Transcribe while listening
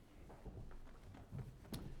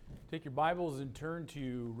Take your Bibles and turn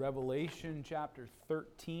to Revelation chapter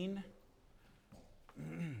 13.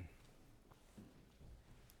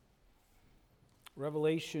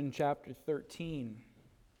 Revelation chapter 13.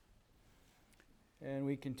 And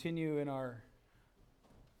we continue in our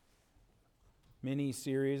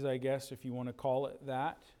mini-series, I guess, if you want to call it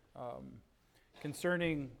that,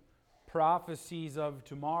 concerning prophecies of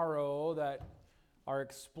tomorrow that are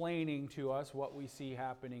explaining to us what we see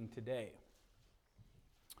happening today.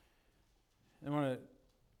 I want to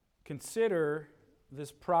consider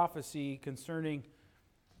this prophecy concerning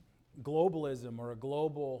globalism or a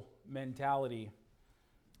global mentality.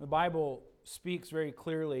 The Bible speaks very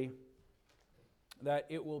clearly that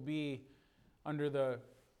it will be under the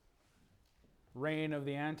reign of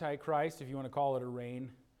the Antichrist, if you want to call it a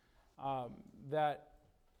reign, that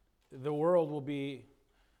the world will be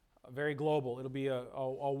very global. It'll be a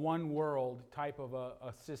one world type of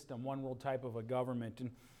a system, one world type of a government.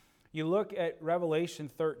 And you look at Revelation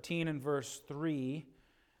 13 and verse 3,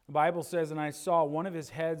 the Bible says, "And I saw one of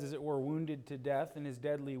his heads as it were wounded to death, and his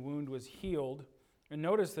deadly wound was healed." And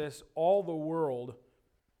notice this, all the world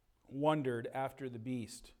wondered after the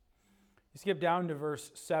beast. You skip down to verse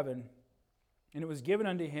 7, "And it was given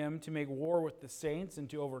unto him to make war with the saints and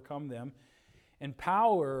to overcome them. And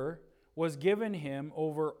power was given him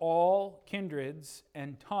over all kindreds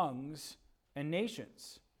and tongues and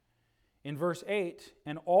nations." In verse 8,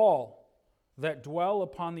 "And all that dwell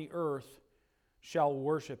upon the earth shall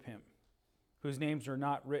worship him, whose names are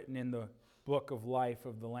not written in the book of life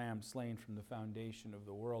of the Lamb slain from the foundation of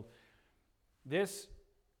the world." This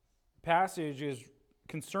passage is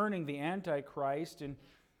concerning the Antichrist, and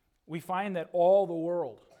we find that all the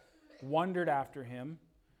world wondered after him.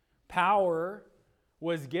 Power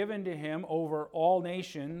was given to him over all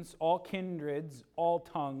nations, all kindreds, all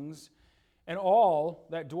tongues, and all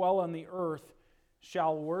that dwell on the earth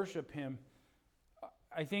shall worship him.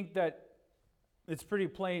 I think that it's pretty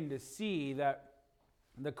plain to see that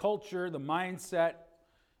the culture, the mindset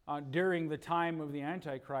during the time of the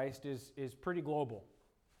Antichrist is pretty global,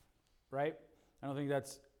 right? I don't think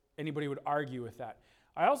that's anybody would argue with that.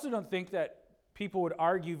 I also don't think that people would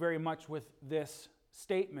argue very much with this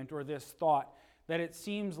statement or this thought that it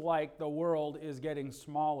seems like the world is getting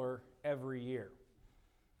smaller every year.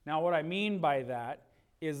 Now, what I mean by that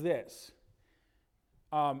is this.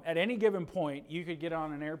 At any given point, you could get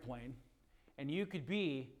on an airplane and you could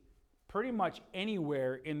be pretty much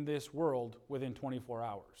anywhere in this world within 24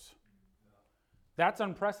 hours. That's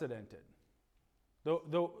unprecedented.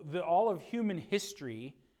 All of human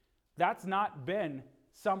history, that's not been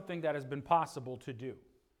something that has been possible to do.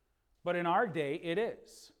 But in our day, it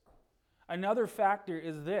is. Another factor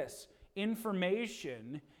is this.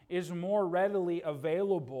 Information is more readily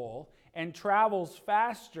available and travels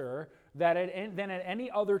faster than at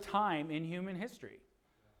any other time in human history.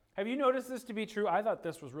 Have you noticed this to be true? I thought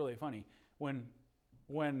this was really funny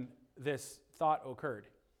when this thought occurred.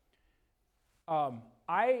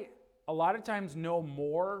 I, a lot of times, know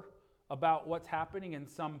more about what's happening in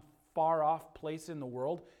some far-off place in the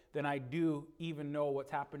world than I do even know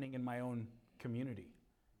what's happening in my own community.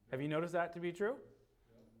 Have you noticed that to be true?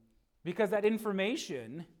 Because that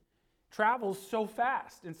information travels so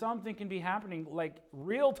fast, and something can be happening like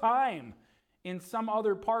real time in some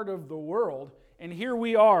other part of the world, and here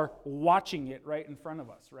we are watching it right in front of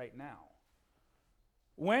us right now.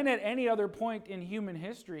 When at any other point in human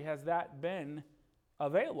history has that been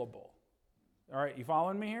available? All right, you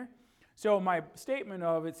following me here? So my statement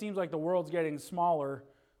of it seems like the world's getting smaller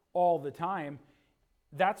all the time,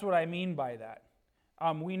 that's what I mean by that.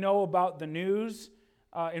 We know about the news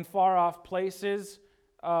in far-off places.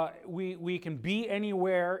 We can be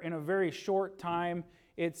anywhere in a very short time.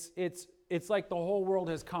 It's like the whole world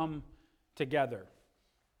has come together.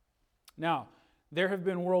 Now, there have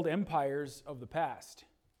been world empires of the past,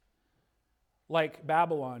 like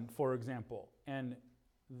Babylon, for example, and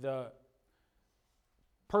the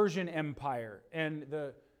Persian Empire, and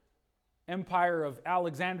the empire of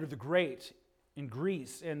Alexander the Great in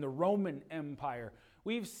Greece, and the Roman Empire.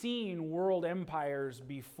 We've seen world empires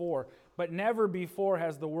before, but never before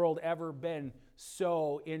has the world ever been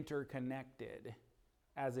so interconnected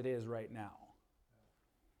as it is right now.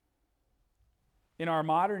 In our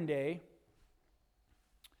modern day,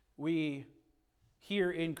 we hear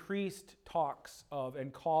increased talks of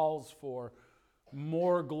and calls for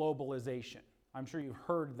more globalization. I'm sure you've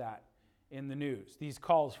heard that in the news. These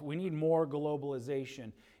calls, we need more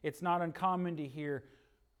globalization. It's not uncommon to hear,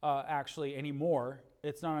 actually anymore,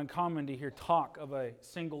 it's not uncommon to hear talk of a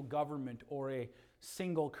single government or a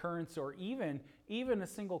single currency or even a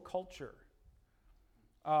single culture.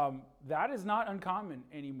 That is not uncommon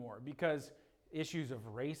anymore because issues of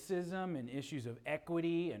racism and issues of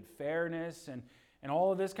equity and fairness and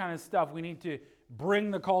all of this kind of stuff, we need to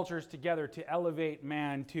bring the cultures together to elevate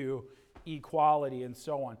man to equality and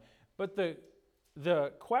so on. But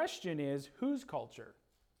the question is, whose culture?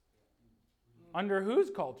 Under whose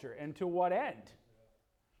culture and to what end?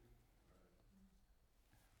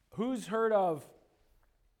 Who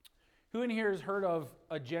in here has heard of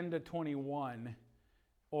Agenda 21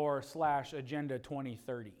 or / Agenda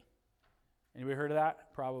 2030? Anybody heard of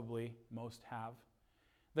that? Probably most have.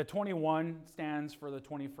 The 21 stands for the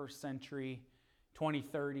 21st century.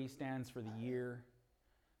 2030 stands for the year.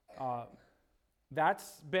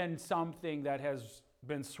 That's been something that has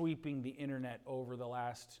been sweeping the internet over the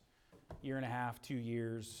last year and a half, 2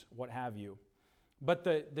 years, what have you. But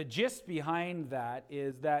the gist behind that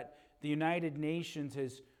is that the United Nations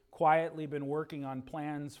has quietly been working on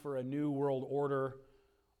plans for a new world order,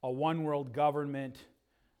 a one world government.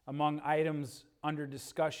 Among items under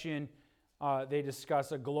discussion, they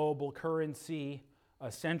discuss a global currency,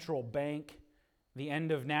 a central bank, the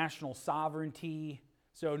end of national sovereignty,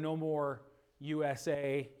 so no more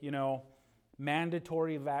USA,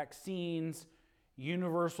 mandatory vaccines,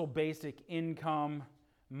 universal basic income,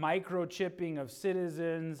 microchipping of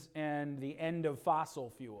citizens, and the end of fossil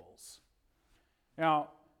fuels. Now,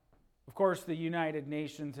 of course, the United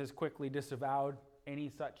Nations has quickly disavowed any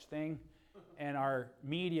such thing, and our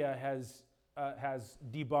media has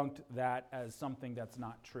debunked that as something that's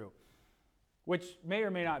not true, which may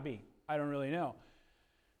or may not be. I don't really know.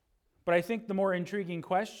 But I think the more intriguing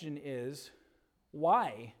question is,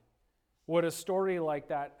 why would a story like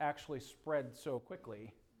that actually spread so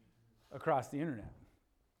quickly across the internet?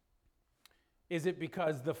 Is it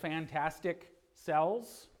because the fantastic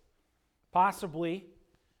sells? Possibly.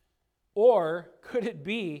 Or could it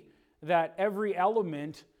be that every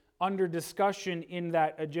element under discussion in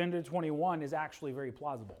that Agenda 21 is actually very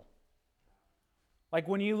plausible? Like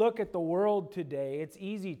when you look at the world today, it's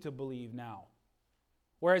easy to believe now.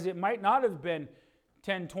 Whereas it might not have been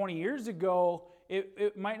 10, 20 years ago,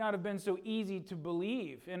 it might not have been so easy to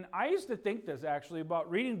believe. And I used to think this actually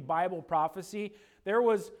about reading Bible prophecy. There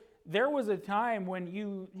was a time when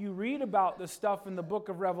you read about the stuff in the book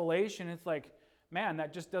of Revelation, it's like, man,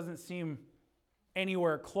 that just doesn't seem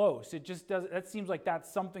anywhere close. It just doesn't. That seems like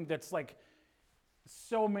that's something that's like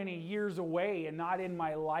so many years away and not in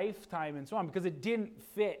my lifetime and so on, because it didn't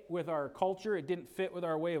fit with our culture. It didn't fit with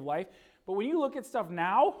our way of life. But when you look at stuff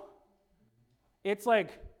now, it's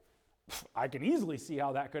like, I can easily see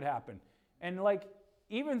how that could happen. And like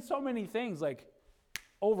even so many things like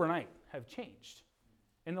overnight have changed.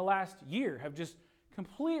 In the last year have just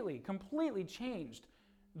completely changed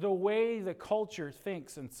the way the culture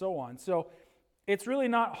thinks and so on. So it's really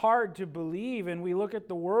not hard to believe, and we look at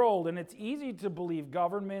the world and it's easy to believe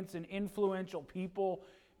governments and influential people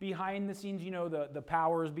behind the scenes, the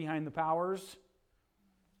powers behind the powers,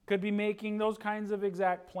 could be making those kinds of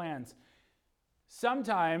exact plans.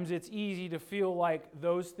 Sometimes it's easy to feel like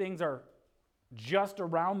those things are just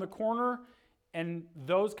around the corner and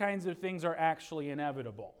those kinds of things are actually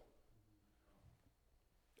inevitable.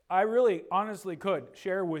 I really honestly could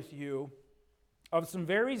share with you of some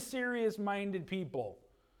very serious-minded people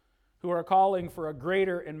who are calling for a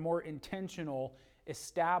greater and more intentional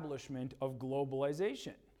establishment of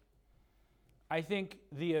globalization. I think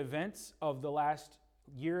the events of the last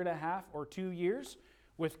year and a half or 2 years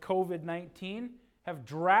with COVID-19 have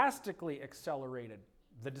drastically accelerated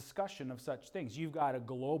the discussion of such things. You've got a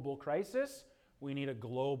global crisis. We need a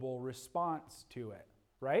global response to it,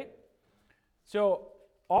 right? So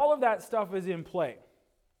all of that stuff is in play.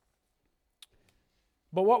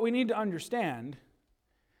 But what we need to understand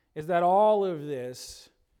is that all of this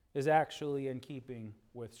is actually in keeping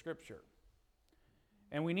with Scripture.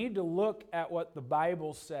 And we need to look at what the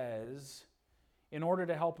Bible says in order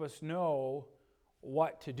to help us know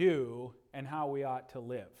what to do and how we ought to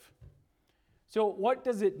live. So what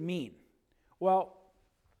does it mean? Well,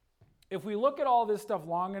 if we look at all this stuff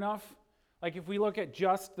long enough, like if we look at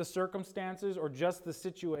just the circumstances or just the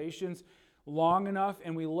situations long enough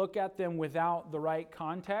and we look at them without the right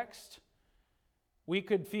context, we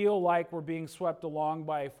could feel like we're being swept along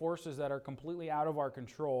by forces that are completely out of our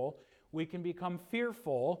control. We can become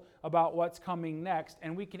fearful about what's coming next,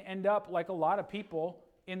 and we can end up like a lot of people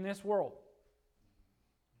in this world.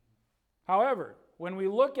 However, when we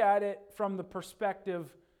look at it from the perspective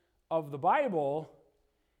of the Bible,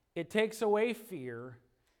 it takes away fear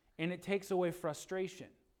and it takes away frustration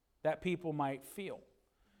that people might feel.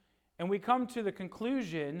 And we come to the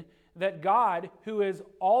conclusion that God, who is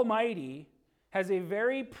almighty, has a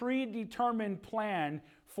very predetermined plan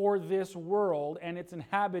for this world and its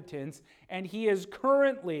inhabitants, and He is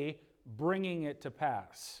currently bringing it to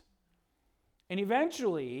pass. And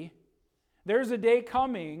eventually, there's a day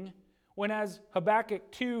coming when, as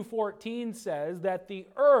Habakkuk 2:14 says, that the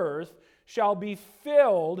earth shall be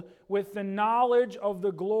filled with the knowledge of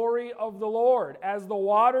the glory of the Lord. As the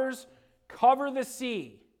waters cover the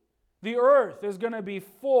sea, the earth is going to be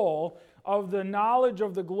full of the knowledge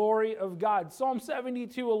of the glory of God. Psalm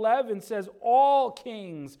 72:11 says, all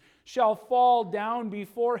kings shall fall down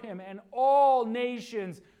before Him, and all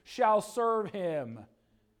nations shall serve Him.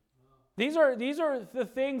 These are the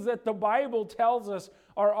things that the Bible tells us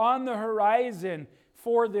are on the horizon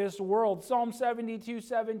for this world. Psalm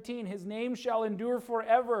 72:17, His name shall endure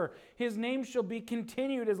forever. His name shall be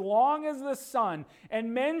continued as long as the sun,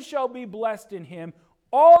 and men shall be blessed in Him.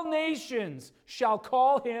 All nations shall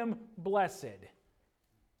call Him blessed.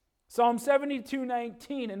 Psalm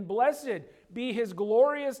 72:19, and blessed be His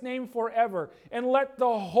glorious name forever, and let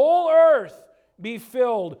the whole earth be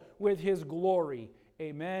filled with His glory.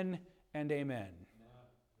 Amen and amen.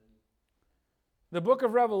 The book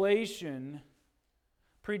of Revelation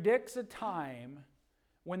predicts a time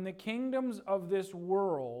when the kingdoms of this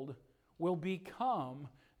world will become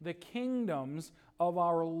the kingdoms of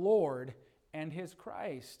our Lord and His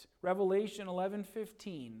Christ. Revelation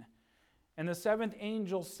 11:15. And the seventh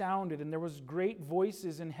angel sounded, and there was great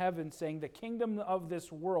voices in heaven saying, the kingdom of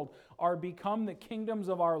this world are become the kingdoms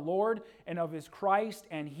of our Lord and of His Christ,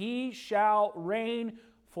 and He shall reign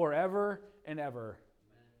forever and ever.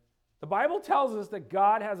 The Bible tells us that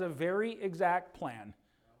God has a very exact plan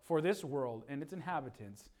for this world and its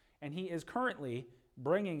inhabitants, and He is currently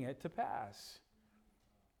bringing it to pass.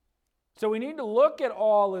 So we need to look at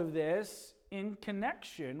all of this in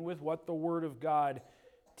connection with what the Word of God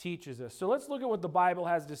teaches us. So let's look at what the Bible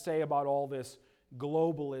has to say about all this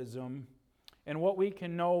globalism and what we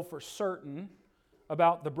can know for certain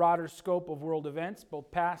about the broader scope of world events,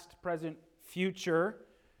 both past, present, future,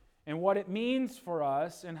 and what it means for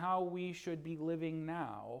us and how we should be living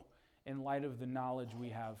now in light of the knowledge we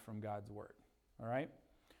have from God's Word. All right?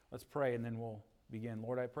 Let's pray and then we'll begin.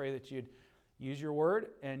 Lord, I pray that You'd use Your Word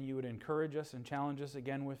and You would encourage us and challenge us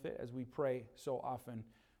again with it as we pray so often.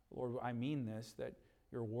 Lord, I mean this, that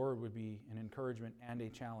Your Word would be an encouragement and a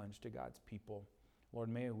challenge to God's people. Lord,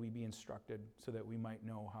 may we be instructed so that we might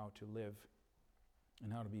know how to live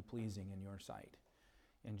and how to be pleasing in Your sight.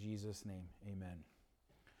 In Jesus' name, amen.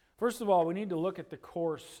 First of all, we need to look at the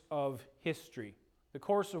course of history, the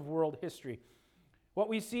course of world history. What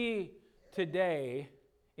we see today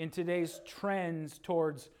in today's trends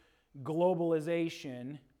towards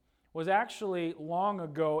globalization was actually long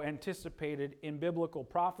ago anticipated in biblical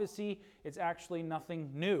prophecy. It's actually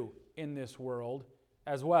nothing new in this world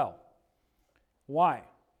as well. Why?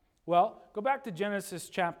 Well, go back to Genesis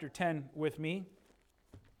chapter 10 with me.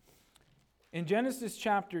 In Genesis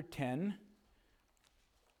chapter 10,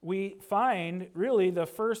 we find really the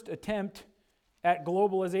first attempt at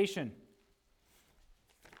globalization.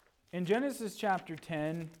 In Genesis chapter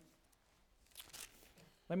 10,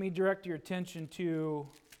 let me direct your attention to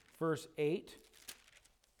verse 8.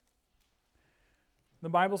 The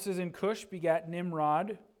Bible says, and Cush begat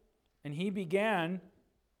Nimrod, and he began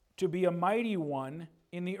to be a mighty one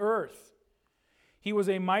in the earth. He was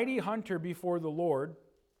a mighty hunter before the Lord.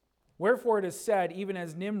 Wherefore it is said, even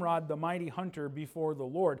as Nimrod the mighty hunter before the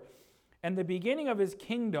Lord. And the beginning of his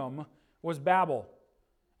kingdom was Babel,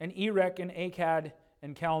 and Erech, and Akkad,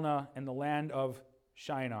 and Calneh, and the land of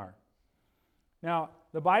Shinar. Now,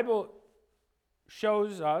 the Bible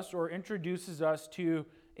shows us or introduces us to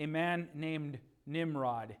a man named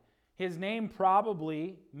Nimrod. His name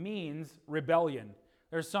probably means rebellion.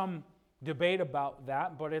 There's some debate about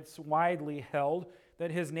that, but it's widely held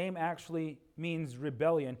that his name actually means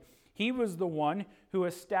rebellion. He was the one who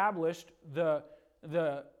established the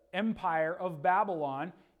empire of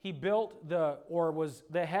Babylon. He built was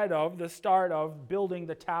the head of, the start of building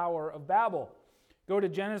the Tower of Babel. Go to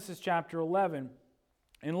Genesis chapter 11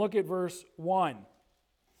 and look at verse 1.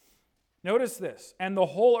 Notice this, and the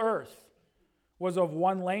whole earth was of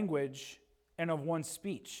one language and of one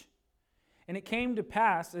speech. And it came to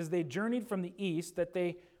pass, as they journeyed from the east, that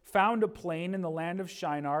they found a plain in the land of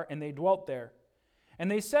Shinar, and they dwelt there. And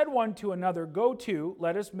they said one to another, go to,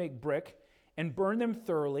 let us make brick, and burn them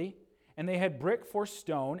thoroughly. And they had brick for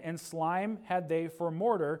stone, and slime had they for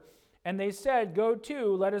mortar. And they said, go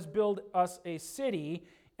to, let us build us a city,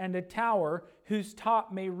 and a tower whose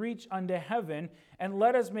top may reach unto heaven, and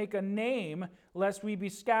let us make a name, lest we be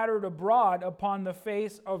scattered abroad upon the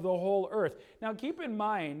face of the whole earth. Now keep in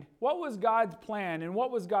mind, what was God's plan and what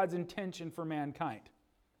was God's intention for mankind?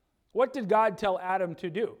 What did God tell Adam to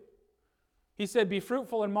do? He said, be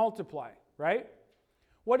fruitful and multiply, right?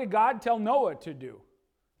 What did God tell Noah to do?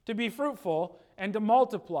 To be fruitful and to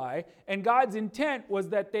multiply. And God's intent was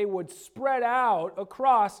that they would spread out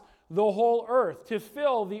across the whole earth, to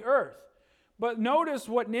fill the earth. But notice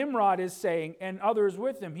what Nimrod is saying, and others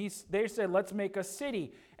with him. They said, let's make a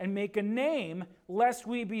city and make a name, lest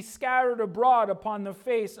we be scattered abroad upon the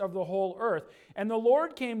face of the whole earth. And the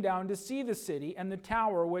Lord came down to see the city and the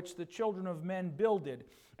tower which the children of men builded.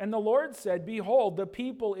 And the Lord said, behold, the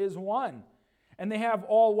people is one, and they have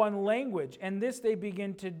all one language, and this they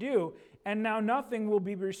begin to do. And now nothing will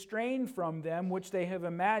be restrained from them which they have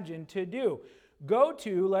imagined to do. Go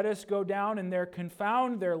to, let us go down and there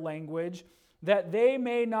confound their language, that they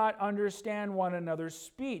may not understand one another's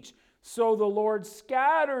speech. So the Lord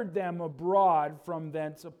scattered them abroad from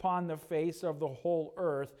thence upon the face of the whole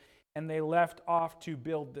earth, and they left off to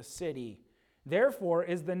build the city. Therefore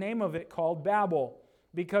is the name of it called Babel,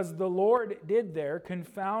 because the Lord did there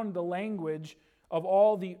confound the language of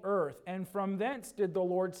all the earth, and from thence did the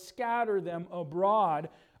Lord scatter them abroad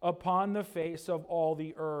upon the face of all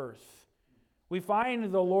the earth. We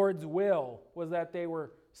find the Lord's will was that they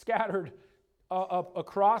were scattered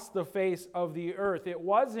across the face of the earth. It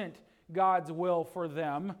wasn't God's will for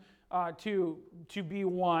them to be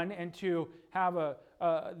one and to have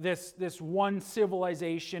this one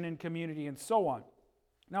civilization and community and so on.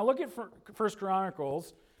 Now look at 1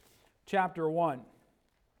 Chronicles chapter 1.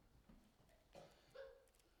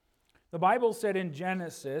 The Bible said in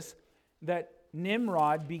Genesis that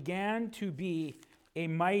Nimrod began to be a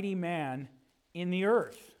mighty man in the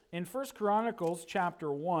earth. In 1 Chronicles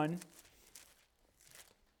chapter 1,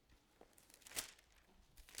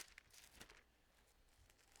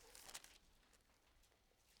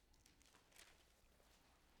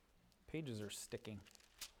 pages are sticking.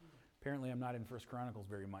 Apparently I'm not in 1 Chronicles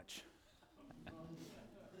very much.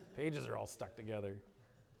 Pages are all stuck together.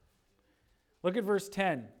 Look at verse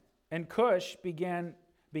 10. And Cush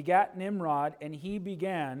begat Nimrod, and he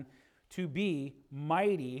began to be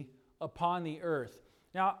mighty upon the earth.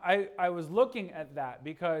 Now, I was looking at that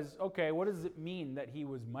because, okay, what does it mean that he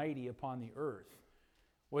was mighty upon the earth?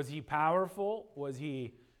 Was he powerful? Was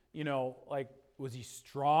he, was he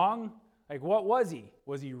strong? Like, what was he?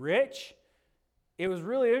 Was he rich? It was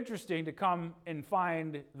really interesting to come and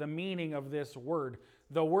find the meaning of this word.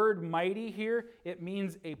 The word mighty here, it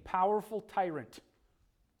means a powerful tyrant.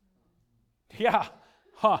 Yeah,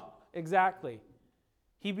 exactly.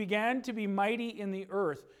 He began to be mighty in the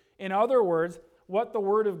earth. In other words, what the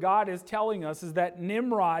Word of God is telling us is that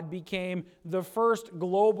Nimrod became the first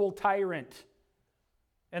global tyrant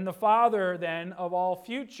and the father then of all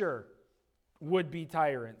future would-be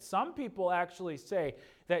tyrants. Some people actually say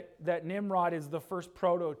that Nimrod is the first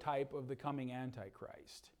prototype of the coming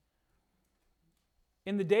Antichrist.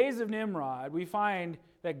 In the days of Nimrod, we find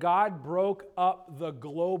that God broke up the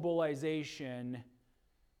globalization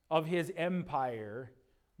of his empire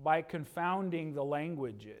by confounding the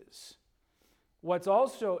languages. What's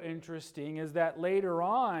also interesting is that later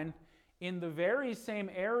on, in the very same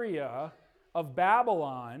area of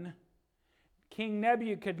Babylon, King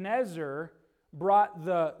Nebuchadnezzar brought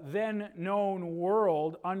the then known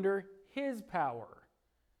world under his power.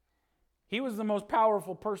 He was the most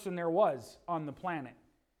powerful person there was on the planet,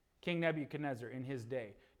 King Nebuchadnezzar, in his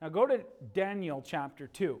day. Now go to Daniel chapter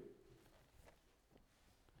 2.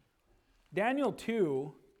 Daniel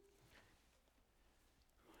 2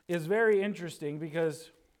 is very interesting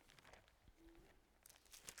because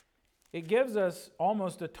it gives us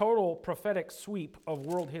almost a total prophetic sweep of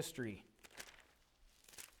world history.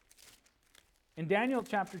 In Daniel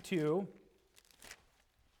chapter 2,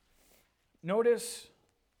 notice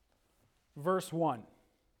verse 1.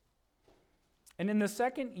 And in the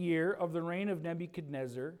second year of the reign of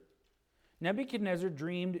Nebuchadnezzar, Nebuchadnezzar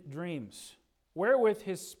dreamed dreams, wherewith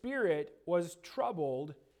his spirit was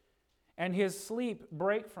troubled, and his sleep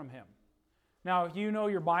brake from him. Now, if you know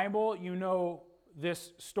your Bible, you know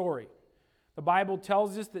this story. The Bible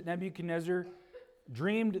tells us that Nebuchadnezzar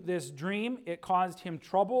dreamed this dream. It caused him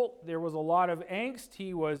trouble. There was a lot of angst.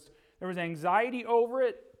 There was anxiety over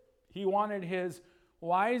it. He wanted his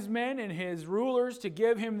wise men and his rulers to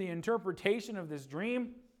give him the interpretation of this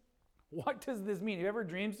dream. What does this mean? Have you ever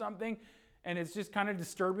dreamed something and it's just kind of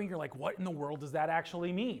disturbing? You're like, what in the world does that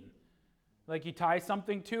actually mean? Like you tie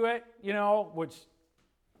something to it, which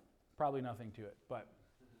probably nothing to it, but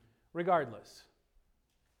regardless.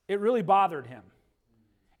 It really bothered him.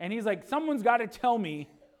 And he's like, someone's got to tell me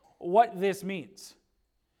what this means.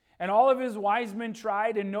 And all of his wise men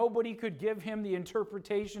tried, and nobody could give him the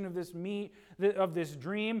interpretation of this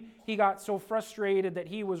dream. He got so frustrated that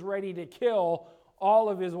he was ready to kill all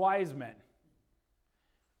of his wise men.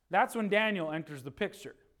 That's when Daniel enters the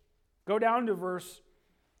picture. Go down to verse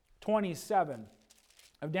 27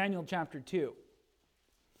 of Daniel chapter 2.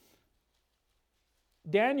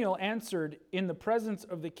 Daniel answered in the presence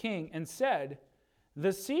of the king and said,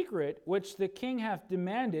 "The secret which the king hath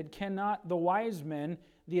demanded cannot the wise men,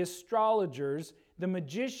 the astrologers, the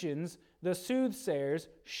magicians, the soothsayers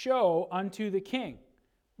show unto the king.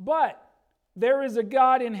 But there is a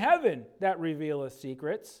God in heaven that revealeth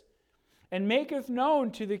secrets, and maketh known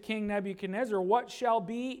to the king Nebuchadnezzar what shall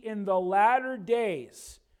be in the latter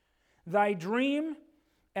days. Thy dream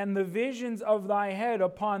and the visions of thy head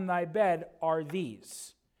upon thy bed are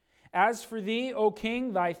these. As for thee, O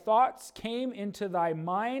king, thy thoughts came into thy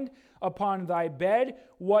mind upon thy bed,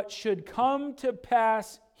 what should come to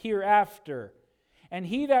pass hereafter. And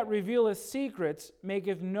he that revealeth secrets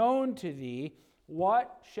maketh known to thee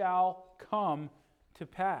what shall come to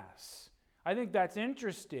pass." I think that's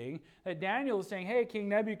interesting that Daniel is saying, hey, King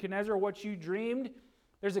Nebuchadnezzar, what you dreamed,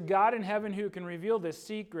 there's a God in heaven who can reveal this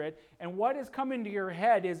secret, and what has come into your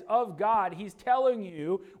head is of God. He's telling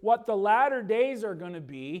you what the latter days are going to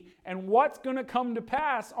be and what's going to come to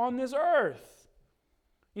pass on this earth.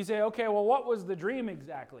 You say, okay, well, what was the dream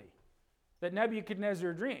exactly that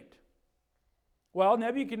Nebuchadnezzar dreamed? Well,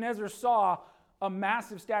 Nebuchadnezzar saw a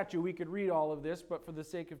massive statue. We could read all of this, but for the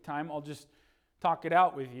sake of time, I'll just talk it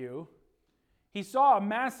out with you. He saw a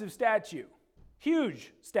massive statue,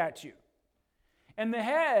 huge statue. And the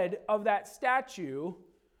head of that statue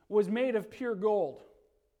was made of pure gold.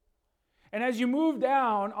 And as you move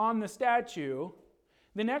down on the statue,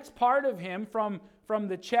 the next part of him, from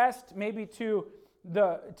the chest maybe to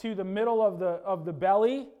the middle of the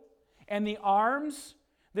belly and the arms,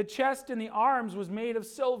 the chest and the arms was made of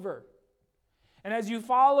silver. And as you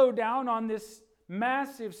follow down on this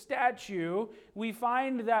massive statue, we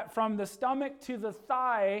find that from the stomach to the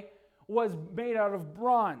thigh was made out of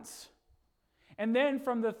bronze. And then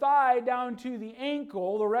from the thigh down to the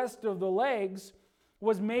ankle, the rest of the legs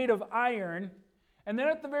was made of iron. And then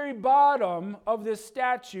at the very bottom of this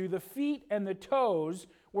statue, the feet and the toes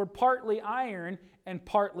were partly iron and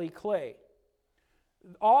partly clay.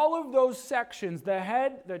 All of those sections, the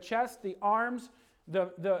head, the chest, the arms,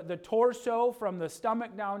 the torso from the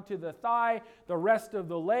stomach down to the thigh, the rest of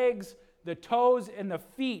the legs, the toes, and the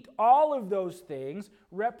feet, all of those things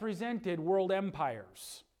represented world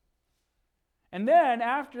empires. And then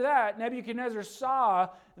after that, Nebuchadnezzar saw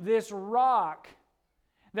this rock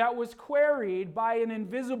that was quarried by an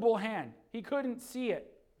invisible hand. He couldn't see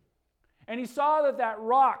it. And he saw that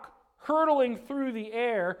rock hurtling through the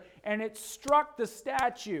air, and it struck the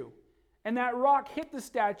statue. And that rock hit the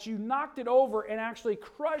statue, knocked it over, and actually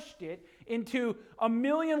crushed it into a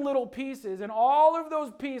million little pieces. And all of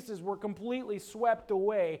those pieces were completely swept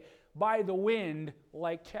away by the wind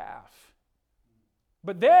like chaff.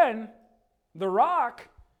 But then the rock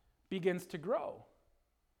begins to grow.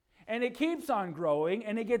 And it keeps on growing,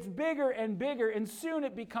 and it gets bigger and bigger, and soon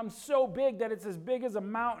it becomes so big that it's as big as a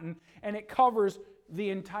mountain, and it covers the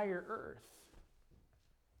entire earth.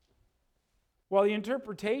 Well, the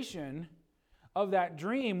interpretation of that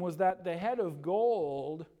dream was that the head of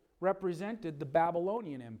gold represented the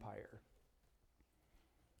Babylonian Empire.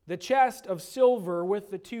 The chest of silver with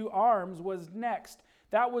the two arms was next.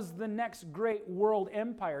 That was the next great world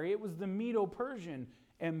empire. It was the Medo-Persian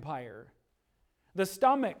Empire. The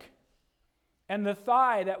stomach and the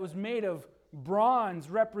thigh that was made of bronze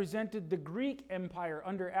represented the Greek Empire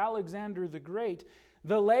under Alexander the Great.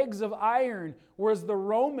 The legs of iron was the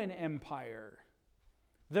Roman Empire.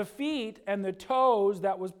 The feet and the toes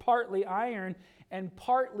that was partly iron and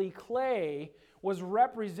partly clay was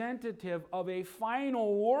representative of a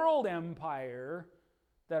final world empire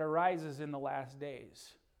that arises in the last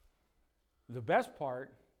days. The best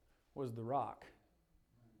part was the rock.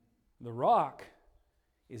 The rock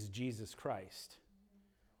is Jesus Christ,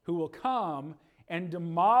 who will come and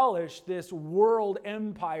demolish this world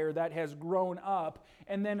empire that has grown up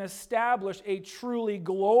and then establish a truly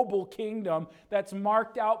global kingdom that's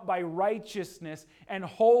marked out by righteousness and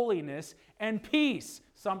holiness and peace,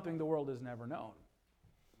 something the world has never known.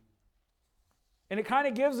 And it kind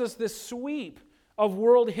of gives us this sweep of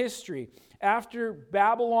world history. After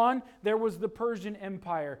Babylon, there was the Persian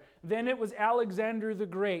Empire. Then it was Alexander the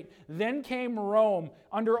Great. Then came Rome.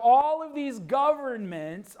 Under all of these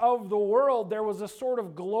governments of the world, there was a sort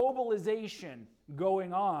of globalization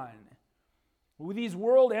going on. These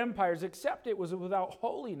world empires, except it was without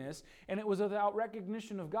holiness and it was without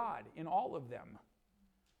recognition of God in all of them.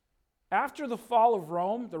 After the fall of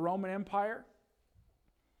Rome, the Roman Empire,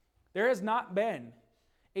 there has not been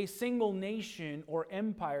a single nation or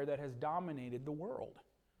empire that has dominated the world.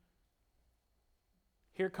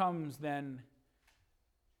 Here comes then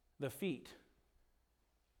the feet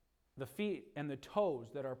and the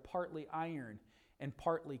toes that are partly iron and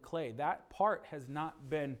partly clay. That part has not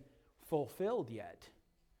been fulfilled yet.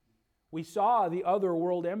 We saw the other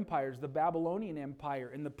world empires, the Babylonian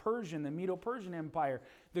Empire and the Persian, the Medo-Persian Empire,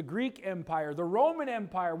 the Greek Empire, the Roman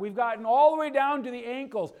Empire. We've gotten all the way down to the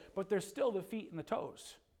ankles, but there's still the feet and the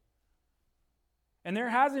toes. And there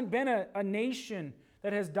hasn't been a nation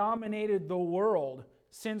that has dominated the world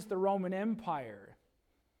since the Roman Empire.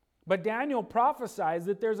 But Daniel prophesies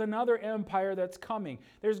that there's another empire that's coming.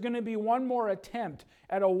 There's going to be one more attempt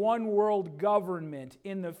at a one-world government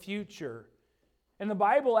in the future. And the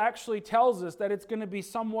Bible actually tells us that it's going to be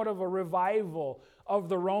somewhat of a revival of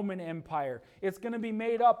the Roman Empire. It's going to be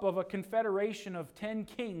made up of a confederation of 10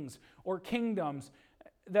 kings or kingdoms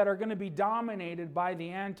that are going to be dominated by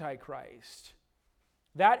the Antichrist.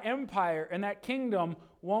 That empire and that kingdom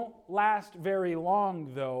won't last very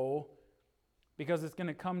long, though, because it's going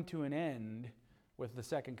to come to an end with the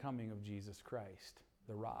second coming of Jesus Christ,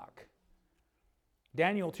 the rock.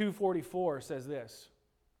 Daniel 2:44 says this,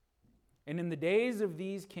 "And in the days of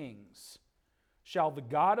these kings shall the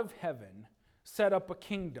God of heaven set up a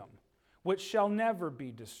kingdom which shall never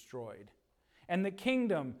be destroyed. And the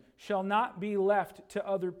kingdom shall not be left to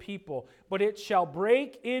other people, but it shall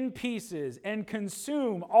break in pieces and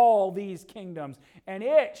consume all these kingdoms, and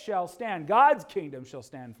it shall stand." God's kingdom shall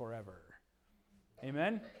stand forever.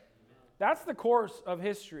 Amen? That's the course of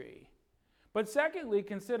history. But secondly,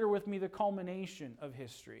 consider with me the culmination of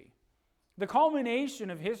history. The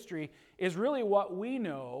culmination of history is really what we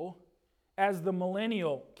know as the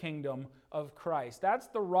millennial kingdom of Christ. That's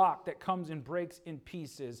the rock that comes and breaks in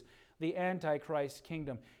pieces the Antichrist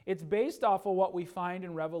kingdom. It's based off of what we find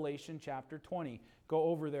in Revelation chapter 20. Go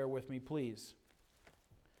over there with me, please.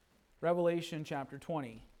 Revelation chapter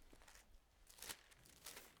 20.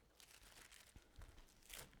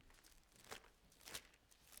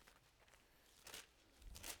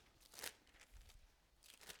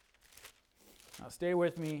 Now stay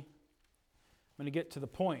with me. I'm going to get to the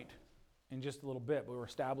point in just a little bit, but we're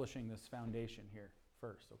establishing this foundation here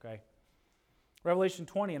first, okay? Revelation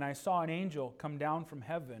 20, "And I saw an angel come down from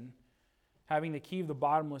heaven, having the key of the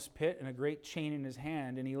bottomless pit and a great chain in his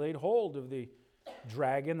hand. And he laid hold of the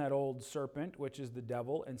dragon, that old serpent, which is the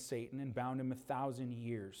devil and Satan, and bound him 1,000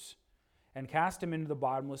 years, and cast him into the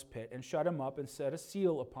bottomless pit, and shut him up, and set a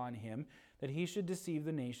seal upon him, that he should deceive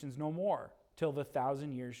the nations no more, till the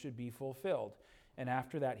 1,000 years should be fulfilled. And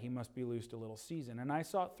after that he must be loosed a little season. And I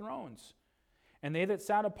saw thrones, and they that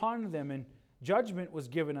sat upon them, and judgment was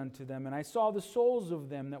given unto them. And I saw the souls of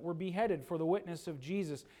them that were beheaded for the witness of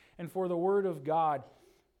Jesus and for the word of God,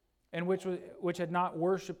 and which had not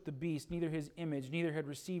worshipped the beast, neither his image, neither had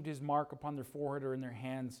received his mark upon their forehead or in their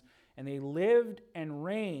hands. And they lived and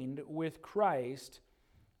reigned with Christ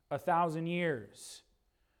 1,000 years.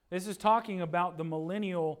 This is talking about the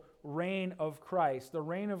millennial reign of Christ, the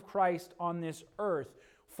reign of Christ on this earth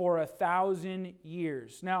for 1,000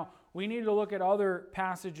 years. Now, we need to look at other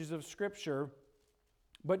passages of Scripture,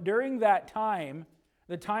 but during that time,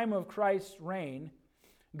 the time of Christ's reign,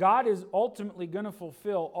 God is ultimately going to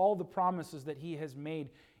fulfill all the promises that He has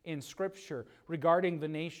made in Scripture regarding the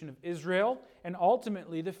nation of Israel and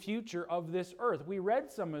ultimately the future of this earth. We read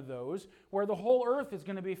some of those where the whole earth is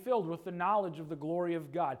going to be filled with the knowledge of the glory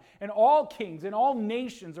of God, and all kings and all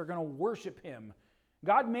nations are going to worship Him.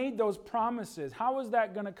 God made those promises. How is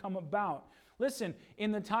that going to come about? Listen,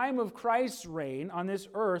 in the time of Christ's reign on this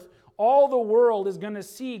earth, all the world is going to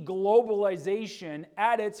see globalization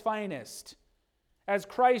at its finest as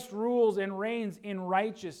Christ rules and reigns in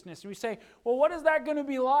righteousness. And we say, well, what is that going to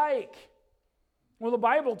be like? Well, the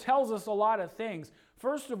Bible tells us a lot of things.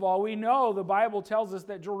 First of all, we know the Bible tells us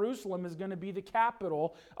that Jerusalem is going to be the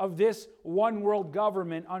capital of this one world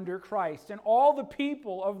government under Christ. And all the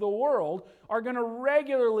people of the world are going to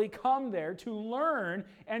regularly come there to learn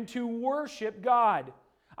and to worship God.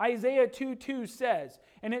 Isaiah 2:2 says,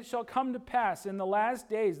 "And it shall come to pass in the last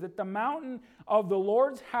days that the mountain of the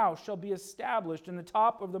Lord's house shall be established in the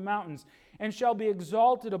top of the mountains, and shall be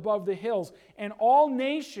exalted above the hills, and all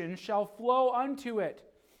nations shall flow unto it.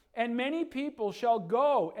 And many people shall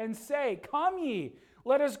go and say, Come ye,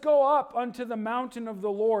 Let us go up unto the mountain of the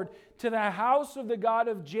Lord, to the house of the God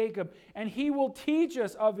of Jacob, and he will teach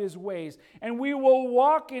us of his ways, and we will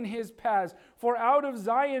walk in his paths. For out of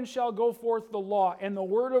Zion shall go forth the law and the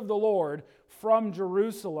word of the Lord from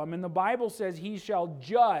Jerusalem. And the Bible says he shall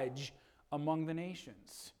judge among the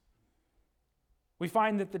nations. We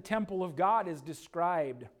find that the temple of God is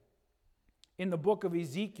described in the book of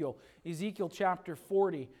Ezekiel, Ezekiel chapter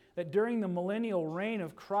 40, that during the millennial reign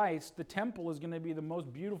of Christ, the temple is going to be the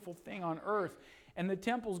most beautiful thing on earth, and the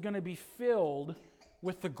temple is going to be filled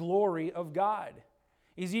with the glory of God.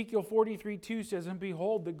 Ezekiel 43:2 says, "And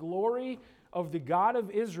behold, the glory of the God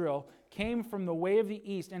of Israel came from the way of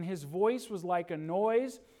the east, and his voice was like a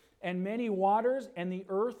noise and many waters, and the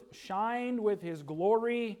earth shined with his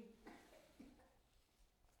glory."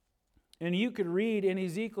 And you could read in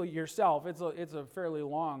Ezekiel yourself, it's a fairly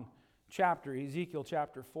long chapter, Ezekiel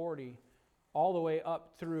chapter 40, all the way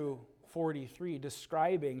up through 43,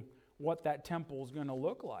 describing what that temple is going to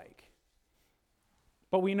look like.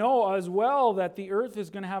 But we know as well that the earth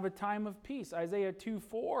is going to have a time of peace. Isaiah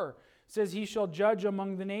 2:4 says, "He shall judge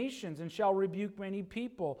among the nations and shall rebuke many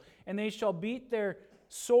people, and they shall beat their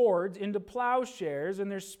swords into plowshares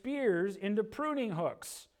and their spears into pruning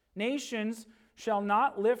hooks. Nations shall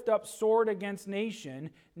not lift up sword against nation,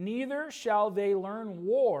 neither shall they learn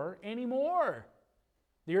war anymore."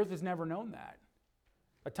 The earth has never known that.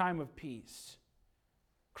 A time of peace.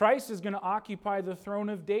 Christ is going to occupy the throne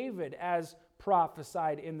of David as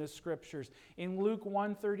prophesied in the Scriptures. In Luke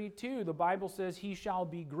 1:32, the Bible says, "He shall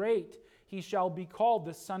be great, he shall be called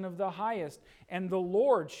the Son of the Highest, and the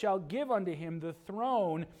Lord shall give unto him the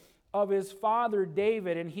throne of his father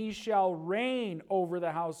David, and he shall reign over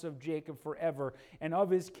the house of Jacob forever, and of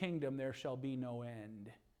his kingdom there shall be no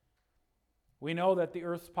end." We know that the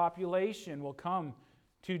earth's population will come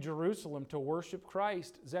to Jerusalem to worship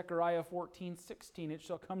Christ. Zechariah 14:16, "It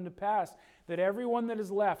shall come to pass that everyone that is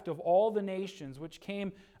left of all the nations which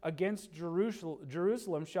came against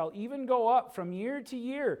Jerusalem shall even go up from year to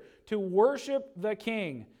year to worship the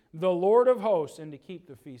King, the Lord of hosts, and to keep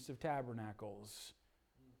the Feast of Tabernacles."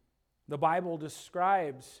 The Bible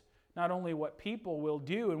describes not only what people will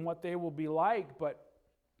do and what they will be like, but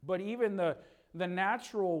even the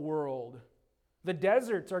natural world. The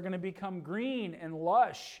deserts are going to become green and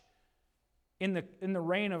lush in the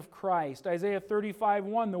reign of Christ. Isaiah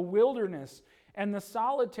 35:1, "The wilderness and the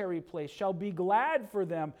solitary place shall be glad for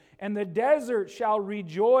them, and the desert shall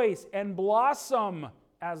rejoice and blossom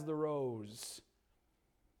as the rose."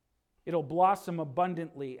 It'll blossom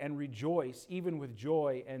abundantly and rejoice, even with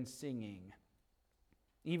joy and singing.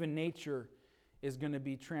 Even nature is going to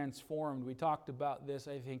be transformed. We talked about this,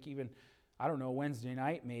 I think, Wednesday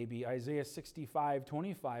night maybe. Isaiah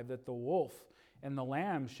 65:25, that the wolf and the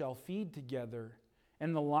lamb shall feed together,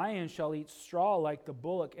 and the lion shall eat straw like the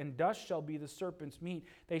bullock, and dust shall be the serpent's meat.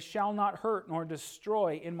 They shall not hurt nor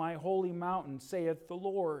destroy in my holy mountain, saith the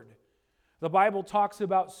Lord. The Bible talks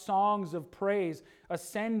about songs of praise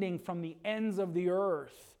ascending from the ends of the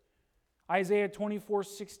earth. Isaiah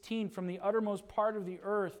 24:16, "From the uttermost part of the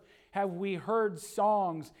earth have we heard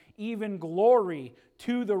songs, even glory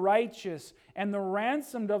to the righteous. And the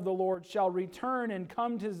ransomed of the Lord shall return and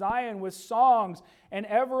come to Zion with songs and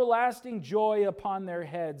everlasting joy upon their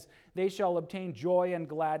heads. They shall obtain joy and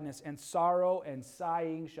gladness, and sorrow and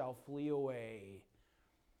sighing shall flee away."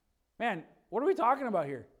 Man, what are we talking about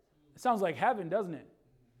here? It sounds like heaven, doesn't it?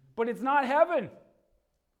 But it's not heaven.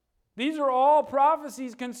 These are all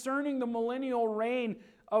prophecies concerning the millennial reign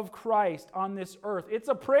of Christ on this earth. It's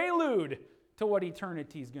a prelude to what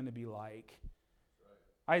eternity is going to be like.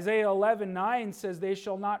 Isaiah 11:9 says, "They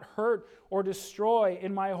shall not hurt or destroy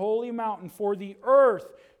in my holy mountain, for the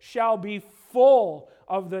earth shall be full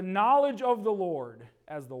of the knowledge of the Lord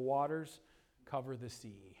as the waters cover the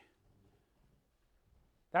sea."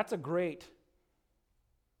 That's a great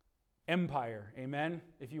empire, amen,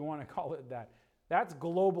 if you want to call it that. That's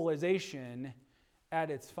globalization at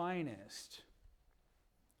its finest.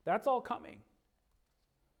 That's all coming.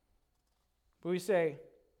 But we say,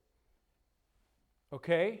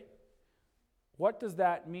 okay, what does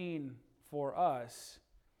that mean for us?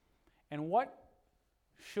 And what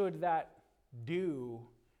should that do,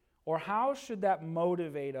 or how should that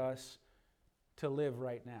motivate us to live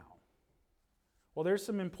right now? Well, there's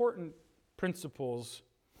some important principles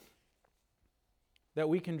that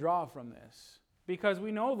we can draw from this, because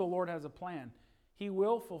we know the Lord has a plan. He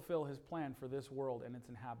will fulfill His plan for this world and its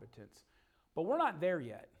inhabitants. But we're not there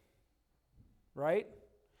yet, right?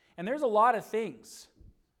 And there's a lot of things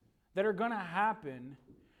that are going to happen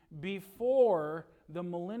before the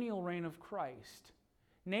millennial reign of Christ.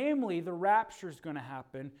 Namely, the rapture is going to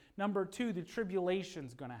happen. Number two, the tribulation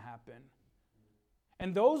is going to happen.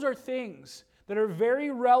 And those are things that are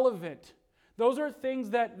very relevant. Those are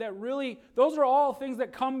things those are all things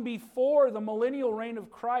that come before the millennial reign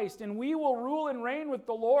of Christ. And we will rule and reign with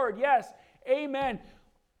the Lord. Yes, amen.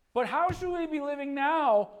 But how should we be living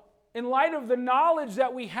now in light of the knowledge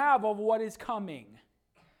that we have of what is coming?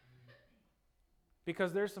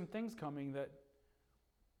 Because there's some things coming that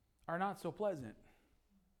are not so pleasant.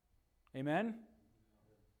 Amen?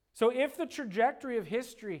 So if the trajectory of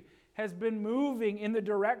history has been moving in the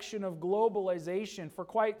direction of globalization for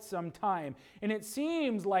quite some time, and it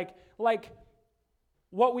seems like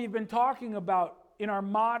what we've been talking about in our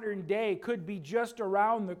modern day could be just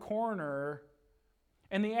around the corner,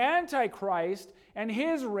 and the Antichrist and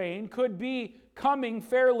his reign could be coming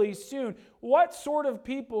fairly soon, what sort of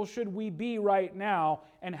people should we be right now,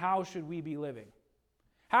 and how should we be living?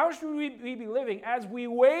 How should we be living as we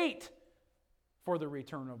wait for the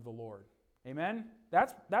return of the Lord? Amen?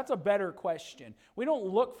 That's a better question. We don't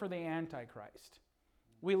look for the Antichrist.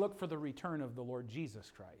 We look for the return of the Lord Jesus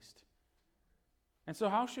Christ. And so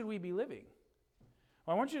how should we be living?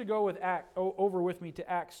 Well, I want you to go over with me to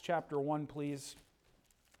Acts chapter 1, please.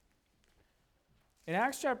 In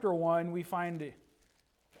Acts chapter 1, we find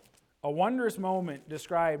a wondrous moment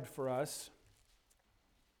described for us.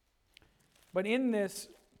 But in this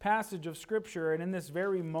passage of Scripture and in this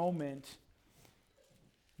very moment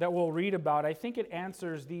that we'll read about, I think it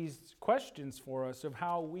answers these questions for us of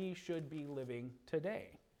how we should be living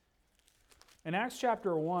today. In Acts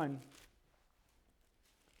chapter 1,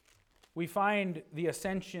 we find the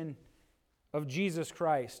ascension of Jesus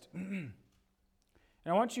Christ. And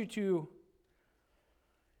I want you to,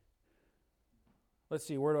 let's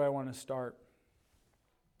see, where do I want to start?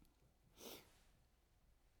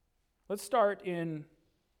 Let's start in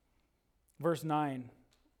verse 9.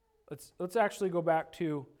 Let's actually go back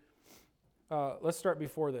to, let's start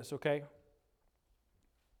before this, okay?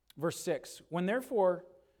 Verse 6. When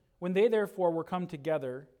they therefore were come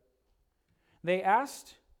together, they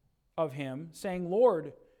asked of him, saying,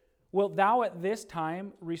 Lord, wilt thou at this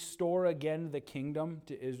time restore again the kingdom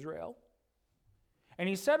to Israel? And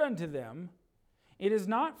he said unto them, It is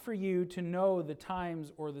not for you to know the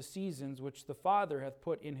times or the seasons which the Father hath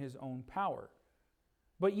put in his own power.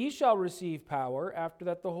 But ye shall receive power after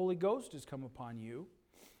that the Holy Ghost is come upon you.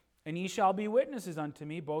 And ye shall be witnesses unto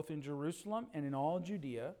me both in Jerusalem and in all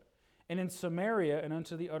Judea, and in Samaria and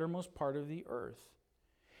unto the uttermost part of the earth.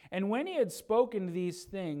 And when he had spoken these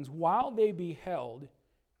things, while they beheld,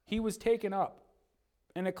 he was taken up,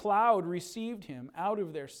 and a cloud received him out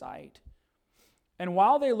of their sight. And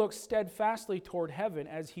while they looked steadfastly toward heaven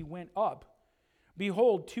as he went up,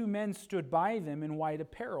 behold, two men stood by them in white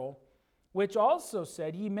apparel, which also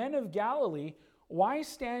said, Ye men of Galilee, why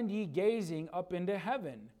stand ye gazing up into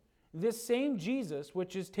heaven? This same Jesus,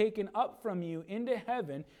 which is taken up from you into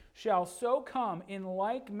heaven, shall so come in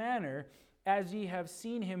like manner as ye have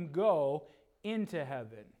seen him go into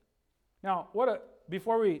heaven. Now,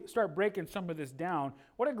 before we start breaking some of this down,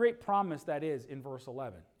 what a great promise that is in verse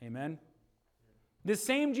 11. Amen? This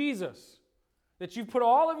same Jesus that you've put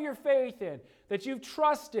all of your faith in, that you've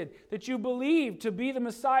trusted, that you believe to be the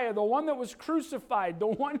Messiah, the one that was crucified, the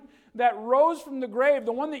one that rose from the grave,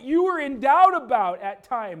 the one that you were in doubt about at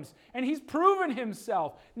times, and he's proven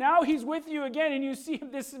himself. Now he's with you again, and you see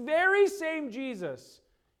this very same Jesus.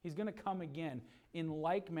 He's going to come again in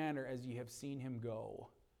like manner as you have seen him go.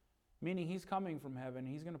 Meaning he's coming from heaven.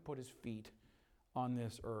 He's going to put his feet on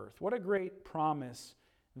this earth. What a great promise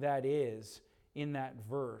that is in that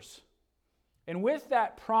verse. And with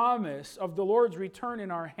that promise of the Lord's return in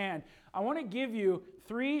our hand, I want to give you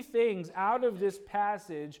three things out of this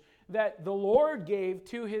passage that the Lord gave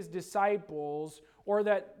to his disciples, or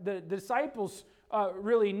that the disciples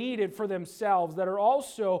really needed for themselves, that are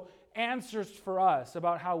also answers for us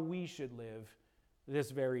about how we should live this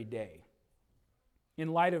very day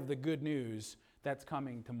in light of the good news that's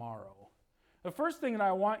coming tomorrow. The first thing that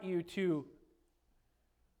I want you to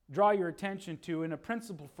draw your attention to, and a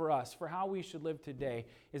principle for us for how we should live today,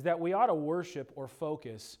 is that we ought to worship or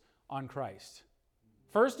focus on Christ.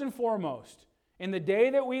 First and foremost, in the day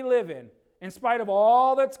that we live in spite of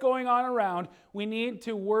all that's going on around, we need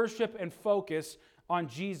to worship and focus on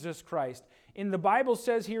Jesus Christ. In the Bible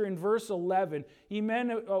says here in verse 11,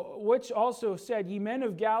 which also said, Ye men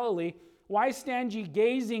of Galilee, why stand ye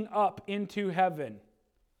gazing up into heaven?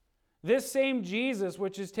 This same Jesus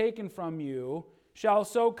which is taken from you shall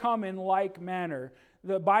so come in like manner.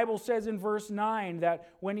 The Bible says in verse 9 that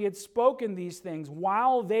when he had spoken these things,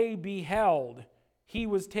 while they beheld, he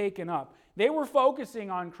was taken up. They were focusing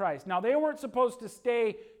on Christ. Now, they weren't supposed to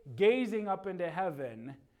stay gazing up into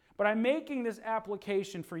heaven, but I'm making this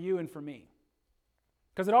application for you and for me.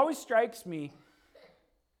 Because it always strikes me,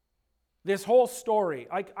 this whole story.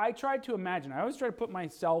 I tried to imagine. I always try to put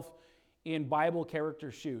myself in Bible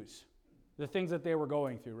character shoes. The things that they were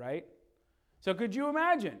going through, right? So could you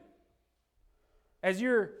imagine, as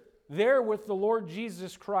you're there with the Lord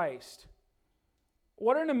Jesus Christ,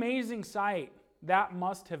 what an amazing sight that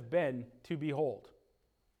must have been to behold.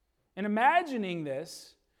 And imagining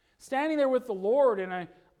this, standing there with the Lord, and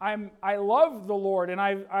I love the Lord, and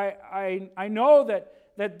I know that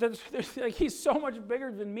He's so much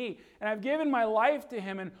bigger than me, and I've given my life to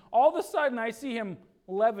Him, and all of a sudden I see Him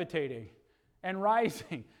levitating and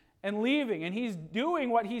rising and leaving, and He's doing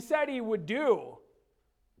what He said He would do.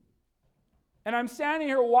 And I'm standing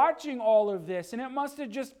here watching all of this, and it must have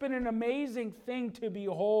just been an amazing thing to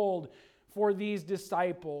behold for these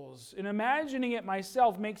disciples. And imagining it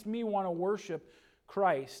myself makes me want to worship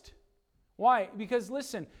Christ. Why? Because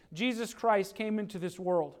listen, Jesus Christ came into this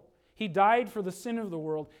world. He died for the sin of the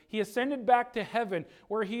world. He ascended back to heaven,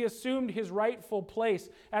 where He assumed His rightful place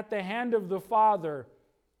at the hand of the Father.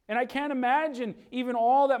 And I can't imagine even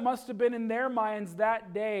all that must have been in their minds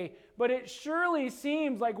that day. But it surely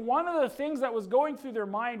seems like one of the things that was going through their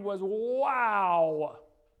mind was, wow.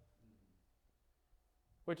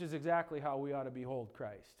 Which is exactly how we ought to behold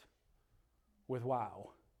Christ. With wow.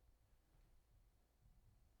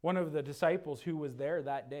 One of the disciples who was there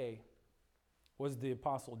that day was the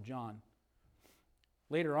Apostle John.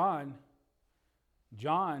 Later on,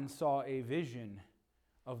 John saw a vision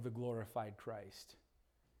of the glorified Christ.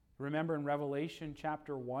 Remember in Revelation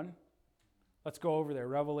chapter 1? Let's go over there,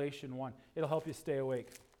 Revelation 1. It'll help you stay awake.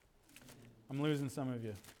 I'm losing some of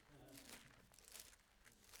you.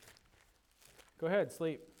 Go ahead,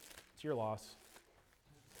 sleep. It's your loss.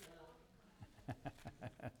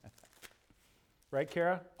 Right,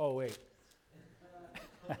 Kara? Oh, wait.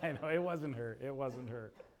 I know, it wasn't her. It wasn't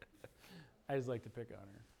her. I just like to pick on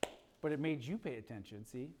her. But it made you pay attention,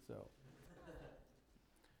 see? So,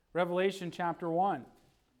 Revelation chapter 1.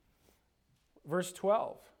 Verse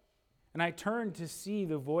 12, and I turned to see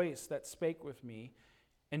the voice that spake with me,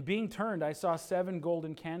 and being turned, I saw 7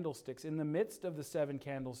 golden candlesticks. In the midst of the 7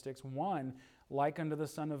 candlesticks, one like unto the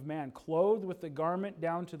Son of Man, clothed with the garment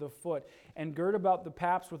down to the foot, and girt about the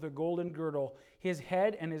paps with a golden girdle. His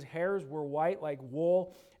head and his hairs were white like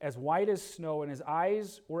wool, as white as snow, and his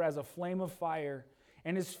eyes were as a flame of fire,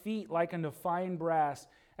 and his feet like unto fine brass,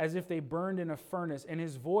 as if they burned in a furnace, and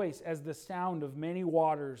his voice as the sound of many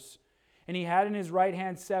waters. And he had in his right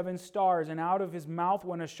hand 7 stars, and out of his mouth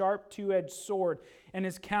went a sharp 2-edged sword, and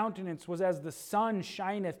his countenance was as the sun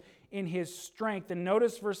shineth in his strength. And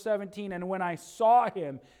notice verse 17, and when I saw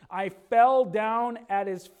him, I fell down at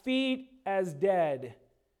his feet as dead.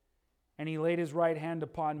 And he laid his right hand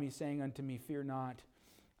upon me, saying unto me, Fear not,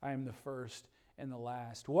 I am the first and the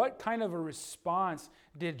last. What kind of a response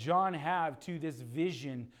did John have to this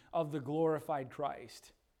vision of the glorified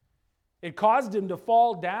Christ? It caused him to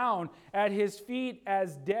fall down at his feet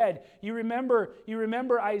as dead. You remember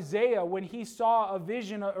Isaiah when he saw a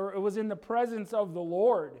vision, or was in the presence of the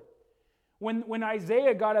Lord. When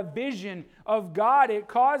Isaiah got a vision of God, it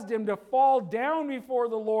caused him to fall down before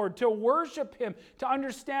the Lord, to worship Him, to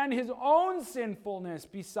understand his own sinfulness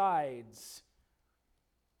besides.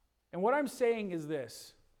 And what I'm saying is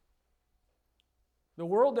this. The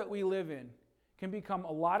world that we live in can become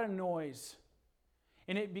a lot of noise.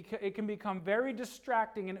 And it can become very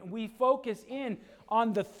distracting, and we focus in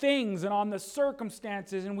on the things and on the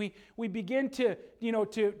circumstances, and we begin to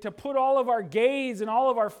put all of our gaze and all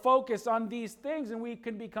of our focus on these things, and we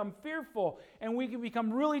can become fearful, and we can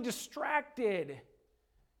become really distracted.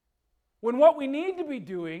 When what we need to be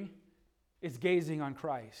doing is gazing on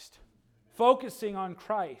Christ, focusing on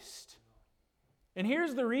Christ. And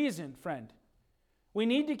here's the reason, friend. We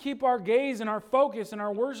need to keep our gaze and our focus and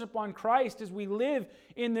our worship on Christ as we live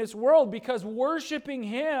in this world, because worshiping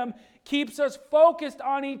Him keeps us focused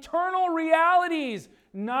on eternal realities,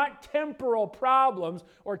 not temporal problems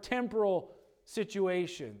or temporal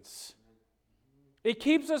situations. It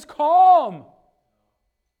keeps us calm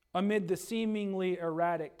amid the seemingly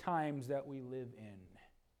erratic times that we live in.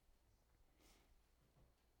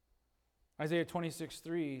 Isaiah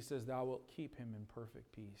 26:3 says, Thou wilt keep him in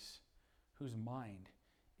perfect peace, whose mind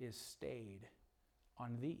is stayed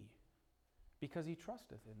on Thee, because he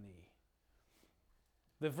trusteth in Thee.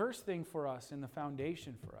 The first thing for us and the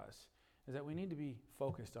foundation for us is that we need to be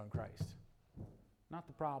focused on Christ, not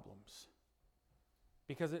the problems,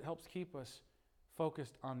 because it helps keep us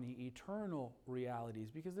focused on the eternal realities,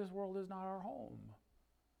 because this world is not our home.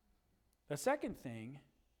 The second thing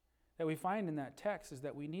that we find in that text is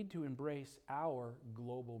that we need to embrace our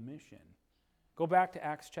global mission. Go back to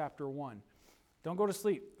Acts chapter 1. Don't go to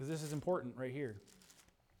sleep, because this is important right here.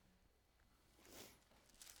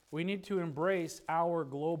 We need to embrace our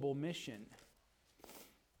global mission.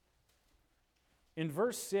 In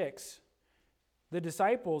verse 6, the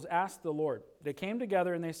disciples asked the Lord. They came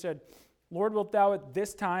together and they said, Lord, wilt thou at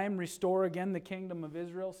this time restore again the kingdom of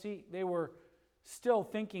Israel? See, they were still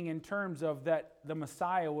thinking in terms of that the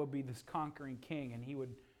Messiah would be this conquering king, and he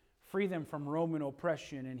would free them from Roman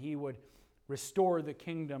oppression, and he would restore the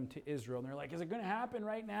kingdom to Israel. And they're like, is it going to happen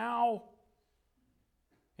right now?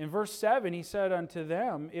 In verse 7, he said unto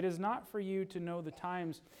them, it is not for you to know the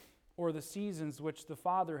times or the seasons which the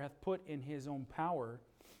Father hath put in his own power.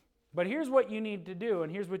 But here's what you need to do,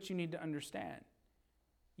 and here's what you need to understand.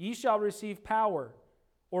 Ye shall receive power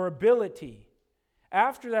or ability.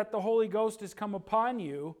 After that the Holy Ghost is come upon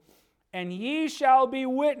you, and ye shall be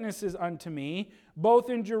witnesses unto me, both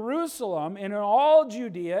in Jerusalem, and in all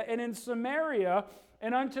Judea, and in Samaria,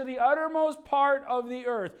 and unto the uttermost part of the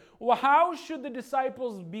earth. Well, how should the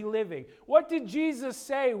disciples be living? What did Jesus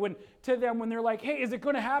say to them when they're like, hey, is it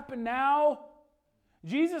going to happen now?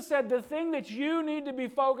 Jesus said the thing that you need to be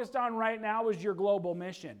focused on right now is your global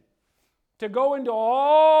mission. To go into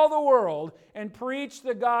all the world and preach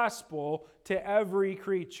the gospel to every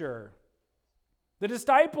creature. The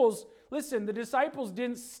disciples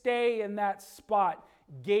didn't stay in that spot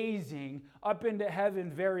gazing up into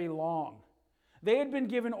heaven very long. They had been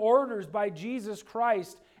given orders by Jesus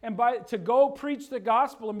Christ to go preach the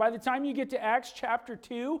gospel. And by the time you get to Acts chapter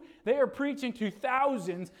 2, they are preaching to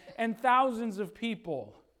thousands and thousands of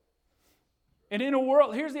people. And in a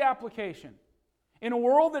world, here's the application. In a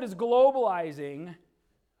world that is globalizing,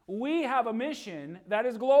 we have a mission that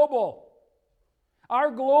is global.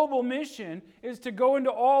 Our global mission is to go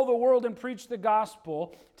into all the world and preach the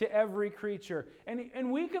gospel to every creature.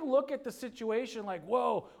 And we can look at the situation like,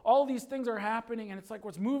 whoa, all these things are happening, and it's like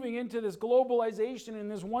what's moving into this globalization and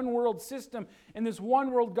this one world system and this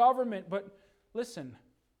one world government. But listen,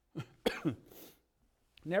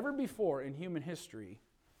 never before in human history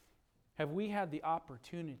have we had the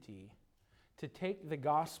opportunity to take the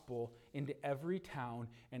gospel into every town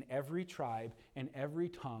and every tribe and every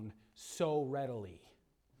tongue so readily.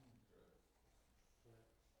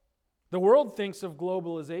 The world thinks of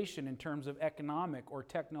globalization in terms of economic or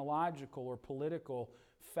technological or political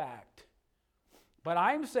fact. But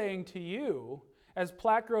I'm saying to you, as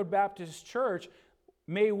Platte Road Baptist Church,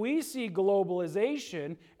 may we see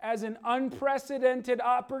globalization as an unprecedented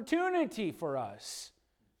opportunity for us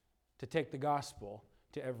to take the gospel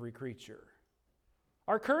to every creature.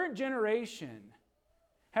 Our current generation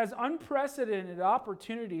has unprecedented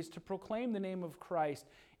opportunities to proclaim the name of Christ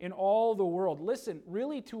in all the world. Listen,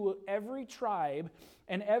 really to every tribe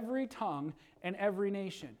and every tongue and every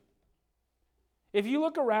nation. If you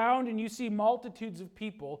look around and you see multitudes of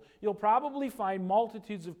people, you'll probably find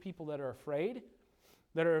multitudes of people that are afraid,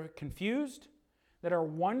 that are confused, that are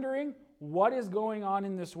wondering what is going on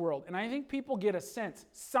in this world. And I think people get a sense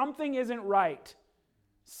something isn't right.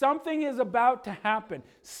 Something is about to happen.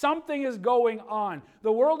 Something is going on.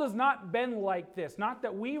 The world has not been like this. Not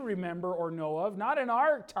that we remember or know of. Not in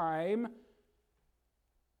our time.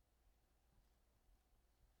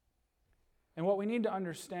 And what we need to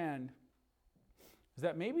understand is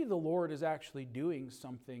that maybe the Lord is actually doing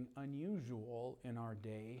something unusual in our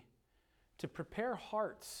day to prepare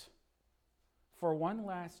hearts for one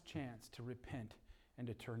last chance to repent and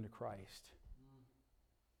to turn to Christ.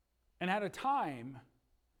 And at a time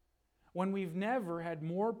when we've never had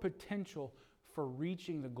more potential for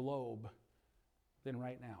reaching the globe than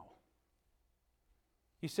right now.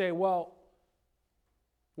 You say, well,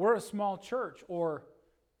 we're a small church, or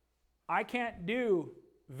I can't do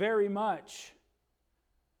very much.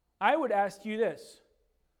 I would ask you this: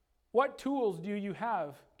 what tools do you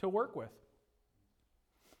have to work with?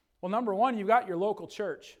 Well, number one, you've got your local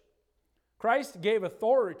church. Christ gave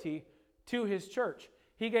authority to his church.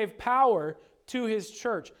 He gave power to his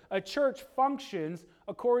church. A church functions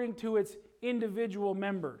according to its individual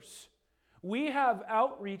members. We have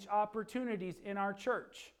outreach opportunities in our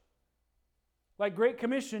church, like Great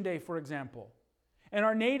Commission Day, for example, and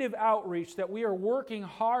our native outreach that we are working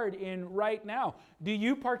hard in right now. Do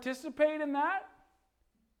you participate in that?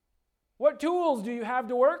 What tools do you have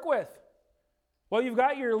to work with? Well, you've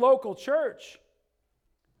got your local church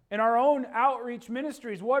and our own outreach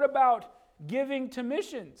ministries. What about giving to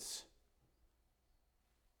missions?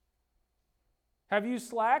 Have you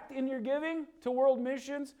slacked in your giving to world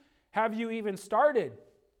missions? Have you even started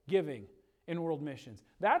giving in world missions?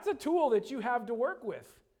 That's a tool that you have to work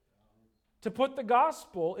with. to put the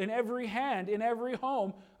gospel in every hand, in every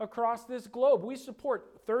home across this globe. We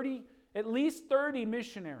support at least 30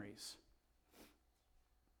 missionaries.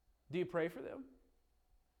 Do you pray for them?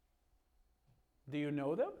 Do you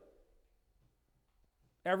know them?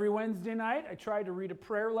 Every Wednesday night, I try to read a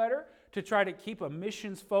prayer letter to try to keep a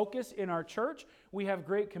missions focus in our church. We have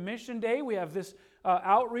Great Commission Day. We have this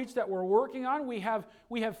outreach that we're working on. We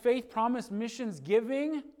have Faith Promise Missions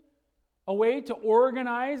Giving, a way to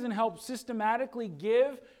organize and help systematically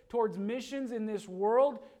give towards missions in this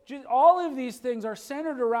world. All of these things are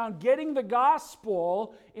centered around getting the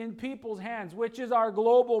gospel in people's hands, which is our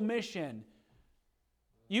global mission.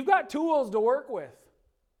 You've got tools to work with.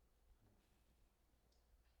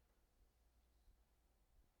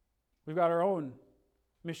 We've got our own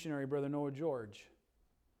missionary, Brother Noah George,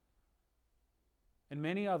 and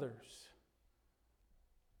many others.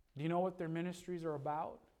 Do you know what their ministries are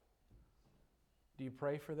about? Do you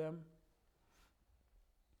pray for them?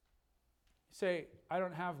 You say, I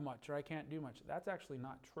don't have much or I can't do much. That's actually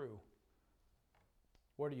not true.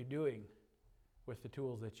 What are you doing with the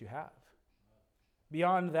tools that you have?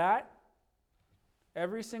 Beyond that,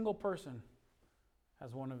 every single person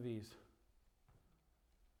has one of these.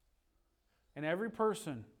 And every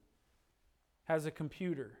person has a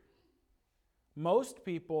computer. Most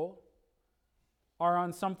people are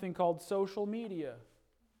on something called social media.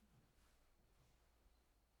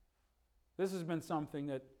 This has been something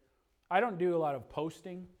that I don't do a lot of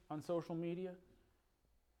posting on social media.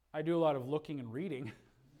 I do a lot of looking and reading.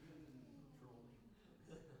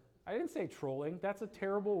 I didn't say trolling. That's a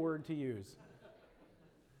terrible word to use.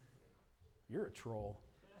 You're a troll.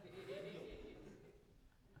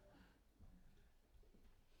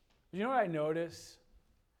 You know what I notice?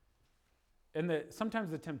 And sometimes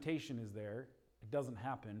the temptation is there. It doesn't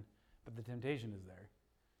happen, but the temptation is there.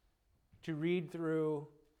 To read through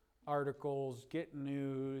articles, get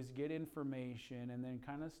news, get information, and then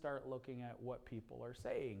kind of start looking at what people are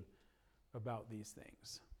saying about these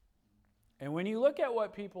things. And when you look at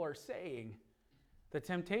what people are saying, the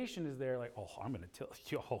temptation is there, like, oh, I'm going to tell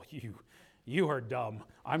you, oh, you are dumb.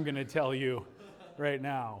 I'm going to tell you right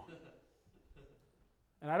now.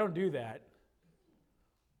 And I don't do that.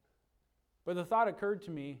 But the thought occurred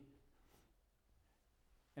to me,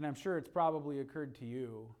 and I'm sure it's probably occurred to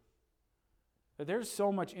you, that there's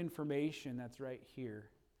so much information that's right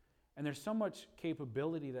here. And there's so much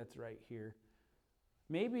capability that's right here.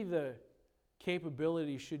 Maybe the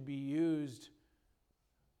capability should be used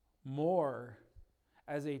more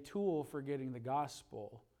as a tool for getting the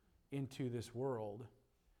gospel into this world.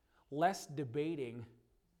 Less debating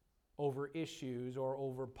over issues or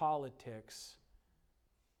over politics,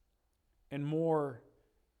 and more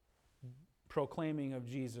proclaiming of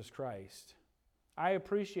Jesus Christ. I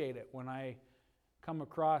appreciate it when I come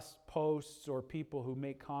across posts or people who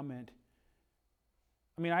make comment.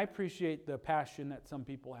 I mean, I appreciate the passion that some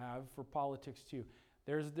people have for politics too.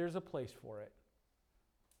 There's a place for it.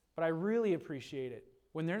 But I really appreciate it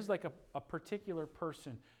when there's like a particular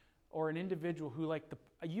person or an individual who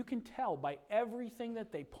you can tell by everything that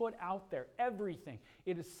they put out there, everything.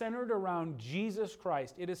 It is centered around Jesus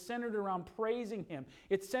Christ. It is centered around praising Him.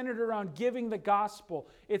 It's centered around giving the gospel.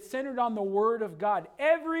 It's centered on the Word of God.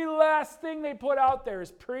 Every last thing they put out there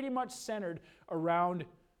is pretty much centered around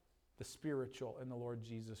the spiritual and the Lord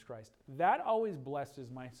Jesus Christ. That always blesses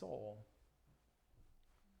my soul.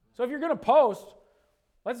 So if you're going to post,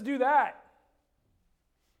 let's do that.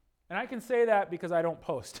 And I can say that because I don't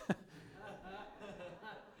post.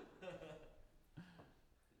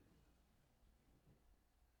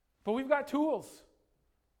 But we've got tools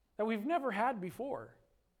that we've never had before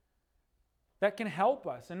that can help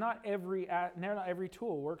us. And not every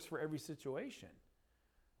tool works for every situation.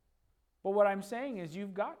 But what I'm saying is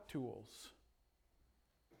you've got tools.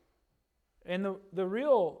 And the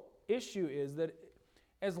real issue is that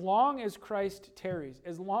as long as Christ tarries,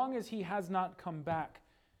 as long as He has not come back,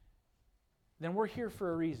 then we're here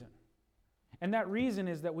for a reason. And that reason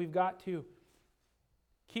is that we've got to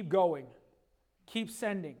keep going, keep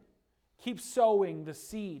sending, keep sowing the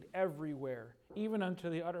seed everywhere, even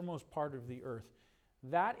unto the uttermost part of the earth.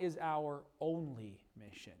 That is our only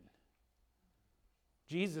mission.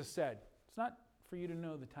 Jesus said, it's not for you to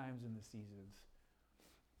know the times and the seasons,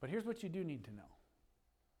 but here's what you do need to know.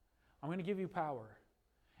 I'm going to give you power.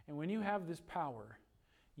 And when you have this power,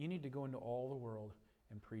 you need to go into all the world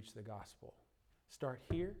and preach the gospel. Start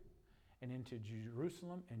here and into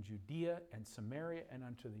Jerusalem and Judea and Samaria and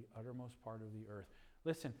unto the uttermost part of the earth.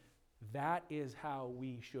 Listen, that is how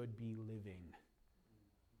we should be living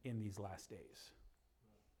in these last days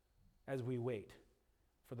as we wait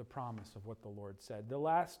for the promise of what the Lord said. The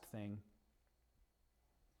last thing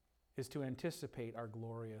is to anticipate our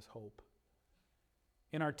glorious hope.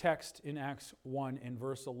 In our text in Acts 1 in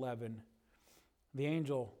verse 11, the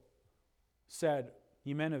angel said,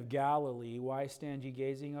 "Ye men of Galilee, why stand ye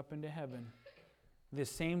gazing up into heaven?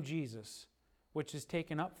 This same Jesus, which is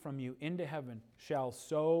taken up from you into heaven, shall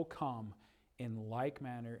so come in like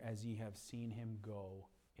manner as ye have seen him go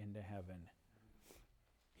into heaven."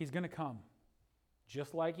 He's going to come.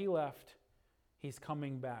 Just like he left, he's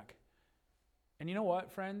coming back. And you know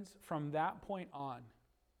what, friends? From that point on,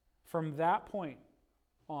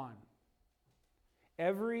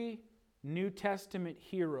 every New Testament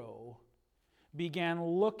hero began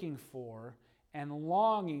looking for and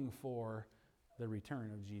longing for the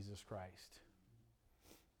return of Jesus Christ.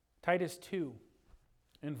 Titus 2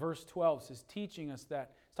 in verse 12 says, teaching us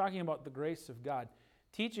that, it's talking about the grace of God,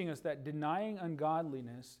 teaching us that denying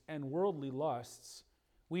ungodliness and worldly lusts,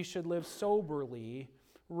 we should live soberly,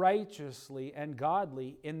 righteously, and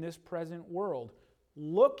godly in this present world,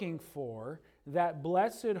 looking for that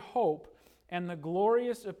blessed hope and the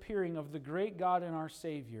glorious appearing of the great God and our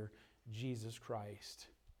Savior, Jesus Christ.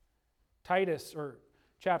 Titus, or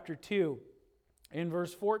chapter 2, in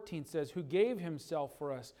verse 14 says, who gave himself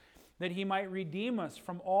for us, that he might redeem us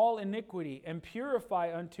from all iniquity and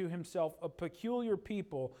purify unto himself a peculiar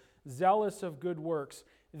people, zealous of good works.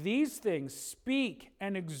 These things speak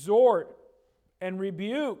and exhort and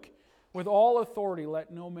rebuke with all authority.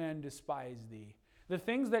 Let no man despise thee. The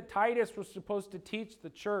things that Titus was supposed to teach the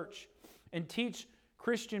church and teach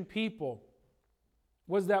Christian people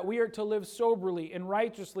was that we are to live soberly and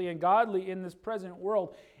righteously and godly in this present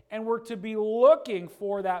world, and we're to be looking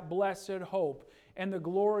for that blessed hope and the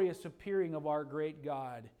glorious appearing of our great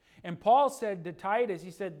God. And Paul said to Titus,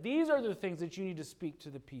 he said, these are the things that you need to speak to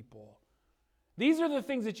the people. These are the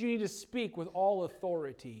things that you need to speak with all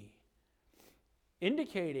authority,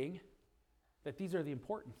 indicating that these are the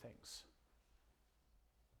important things,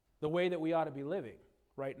 the way that we ought to be living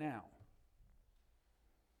right now.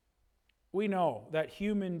 We know that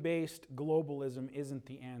human-based globalism isn't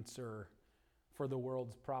the answer for the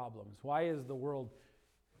world's problems. Why is the world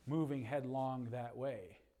moving headlong that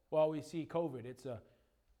way? Well, we see COVID. It's a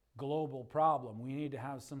global problem. We need to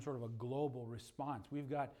have some sort of a global response. We've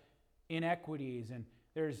got inequities, and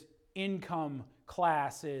there's income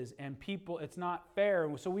classes, and people, it's not fair.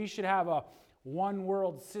 So we should have a one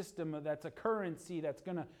world system that's a currency that's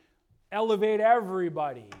going to elevate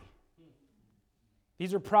everybody.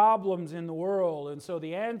 These are problems in the world, and so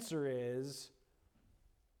the answer is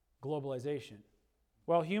globalization.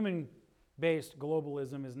 Well, human-based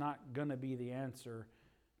globalism is not going to be the answer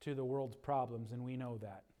to the world's problems, and we know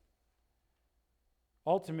that.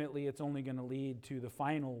 Ultimately, it's only going to lead to the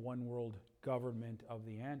final one-world government of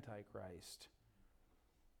the Antichrist.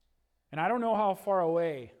 And I don't know how far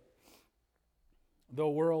away the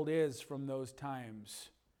world is from those times.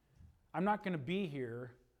 I'm not going to be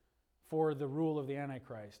here for the rule of the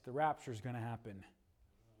Antichrist. The rapture is going to happen.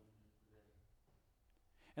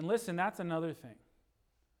 And listen, that's another thing.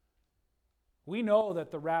 We know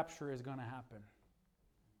that the rapture is going to happen.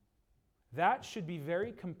 That should be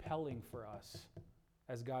very compelling for us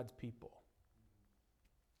as God's people.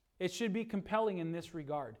 It should be compelling in this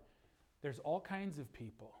regard. There's all kinds of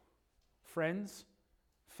people, friends,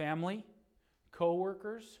 family,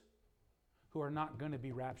 co-workers, who are not going to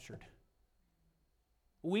be raptured.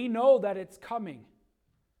 We know that it's coming.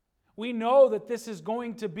 We know that this is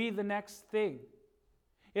going to be the next thing.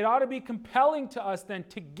 It ought to be compelling to us then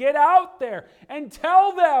to get out there and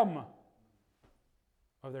tell them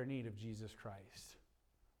of their need of Jesus Christ.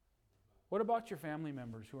 What about your family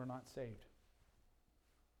members who are not saved?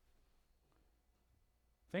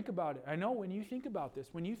 Think about it. I know when you think about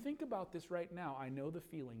this right now, I know the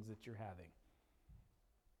feelings that you're having.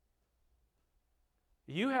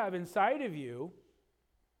 You have inside of you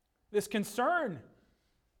this concern.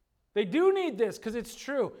 They do need this because it's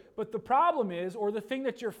true. But the problem is, or the thing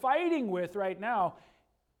that you're fighting with right now,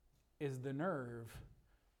 is the nerve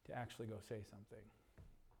to actually go say something.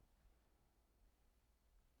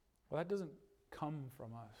 Well, that doesn't come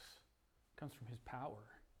from us. It comes from His power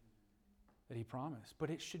that He promised. But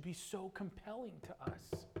it should be so compelling to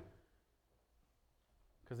us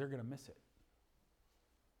because they're going to miss it.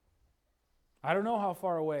 I don't know how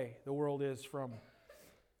far away the world is from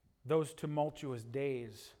those tumultuous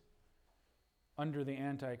days under the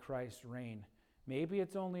Antichrist reign. Maybe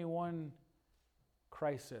it's only one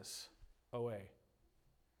crisis away.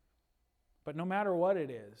 But no matter what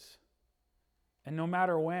it is, and no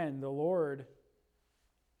matter when, the Lord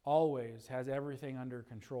always has everything under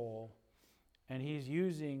control, and He's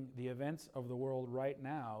using the events of the world right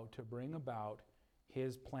now to bring about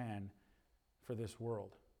His plan for this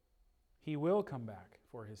world. He will come back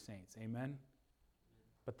for His saints. Amen?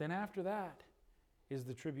 But then after that is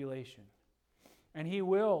the tribulation. And He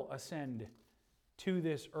will ascend to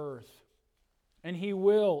this earth. And He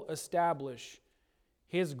will establish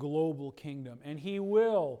His global kingdom. And He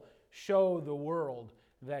will show the world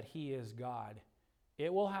that He is God.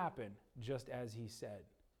 It will happen just as He said.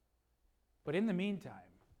 But in the meantime,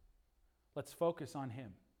 let's focus on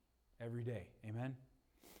Him every day. Amen?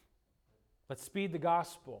 Let's speed the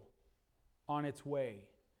gospel on its way.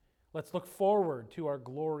 Let's look forward to our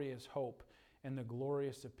glorious hope and the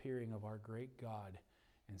glorious appearing of our great God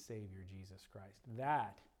and Savior, Jesus Christ.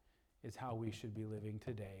 That is how we should be living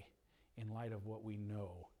today in light of what we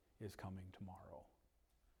know is coming tomorrow.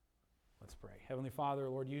 Let's pray. Heavenly Father,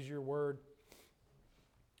 Lord, use your word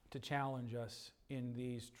to challenge us in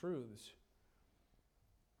these truths.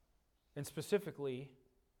 And specifically,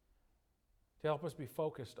 to help us be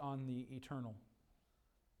focused on the eternal,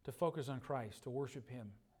 to focus on Christ, to worship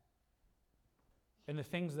Him, and the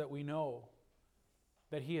things that we know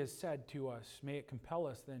that He has said to us. May it compel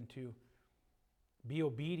us then to be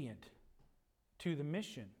obedient to the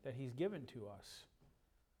mission that He's given to us,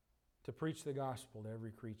 to preach the gospel to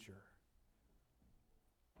every creature.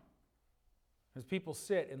 As people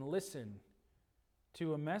sit and listen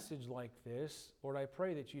to a message like this, Lord, I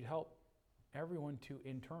pray that You'd help everyone to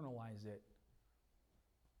internalize it,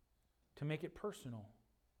 to make it personal,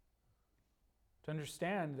 to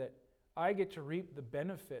understand that I get to reap the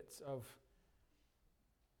benefits of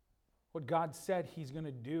what God said He's going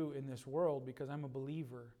to do in this world because I'm a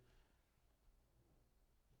believer.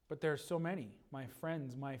 But there are so many, my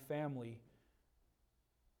friends, my family,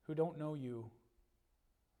 who don't know You.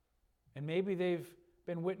 And maybe they've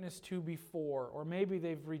been witnessed to before, or maybe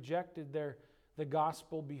they've rejected the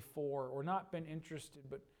gospel before, or not been interested,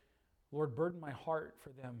 but Lord, burden my heart for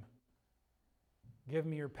them. Give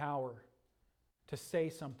me Your power to say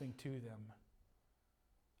something to them.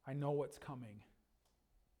 I know what's coming.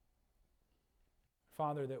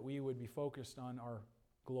 Father, that we would be focused on our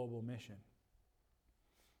global mission.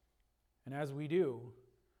 And as we do,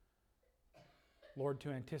 Lord, to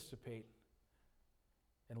anticipate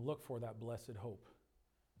and look for that blessed hope,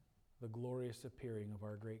 the glorious appearing of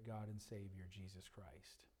our great God and Savior, Jesus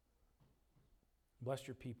Christ. Bless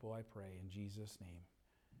Your people, I pray, in Jesus' name.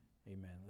 Amen.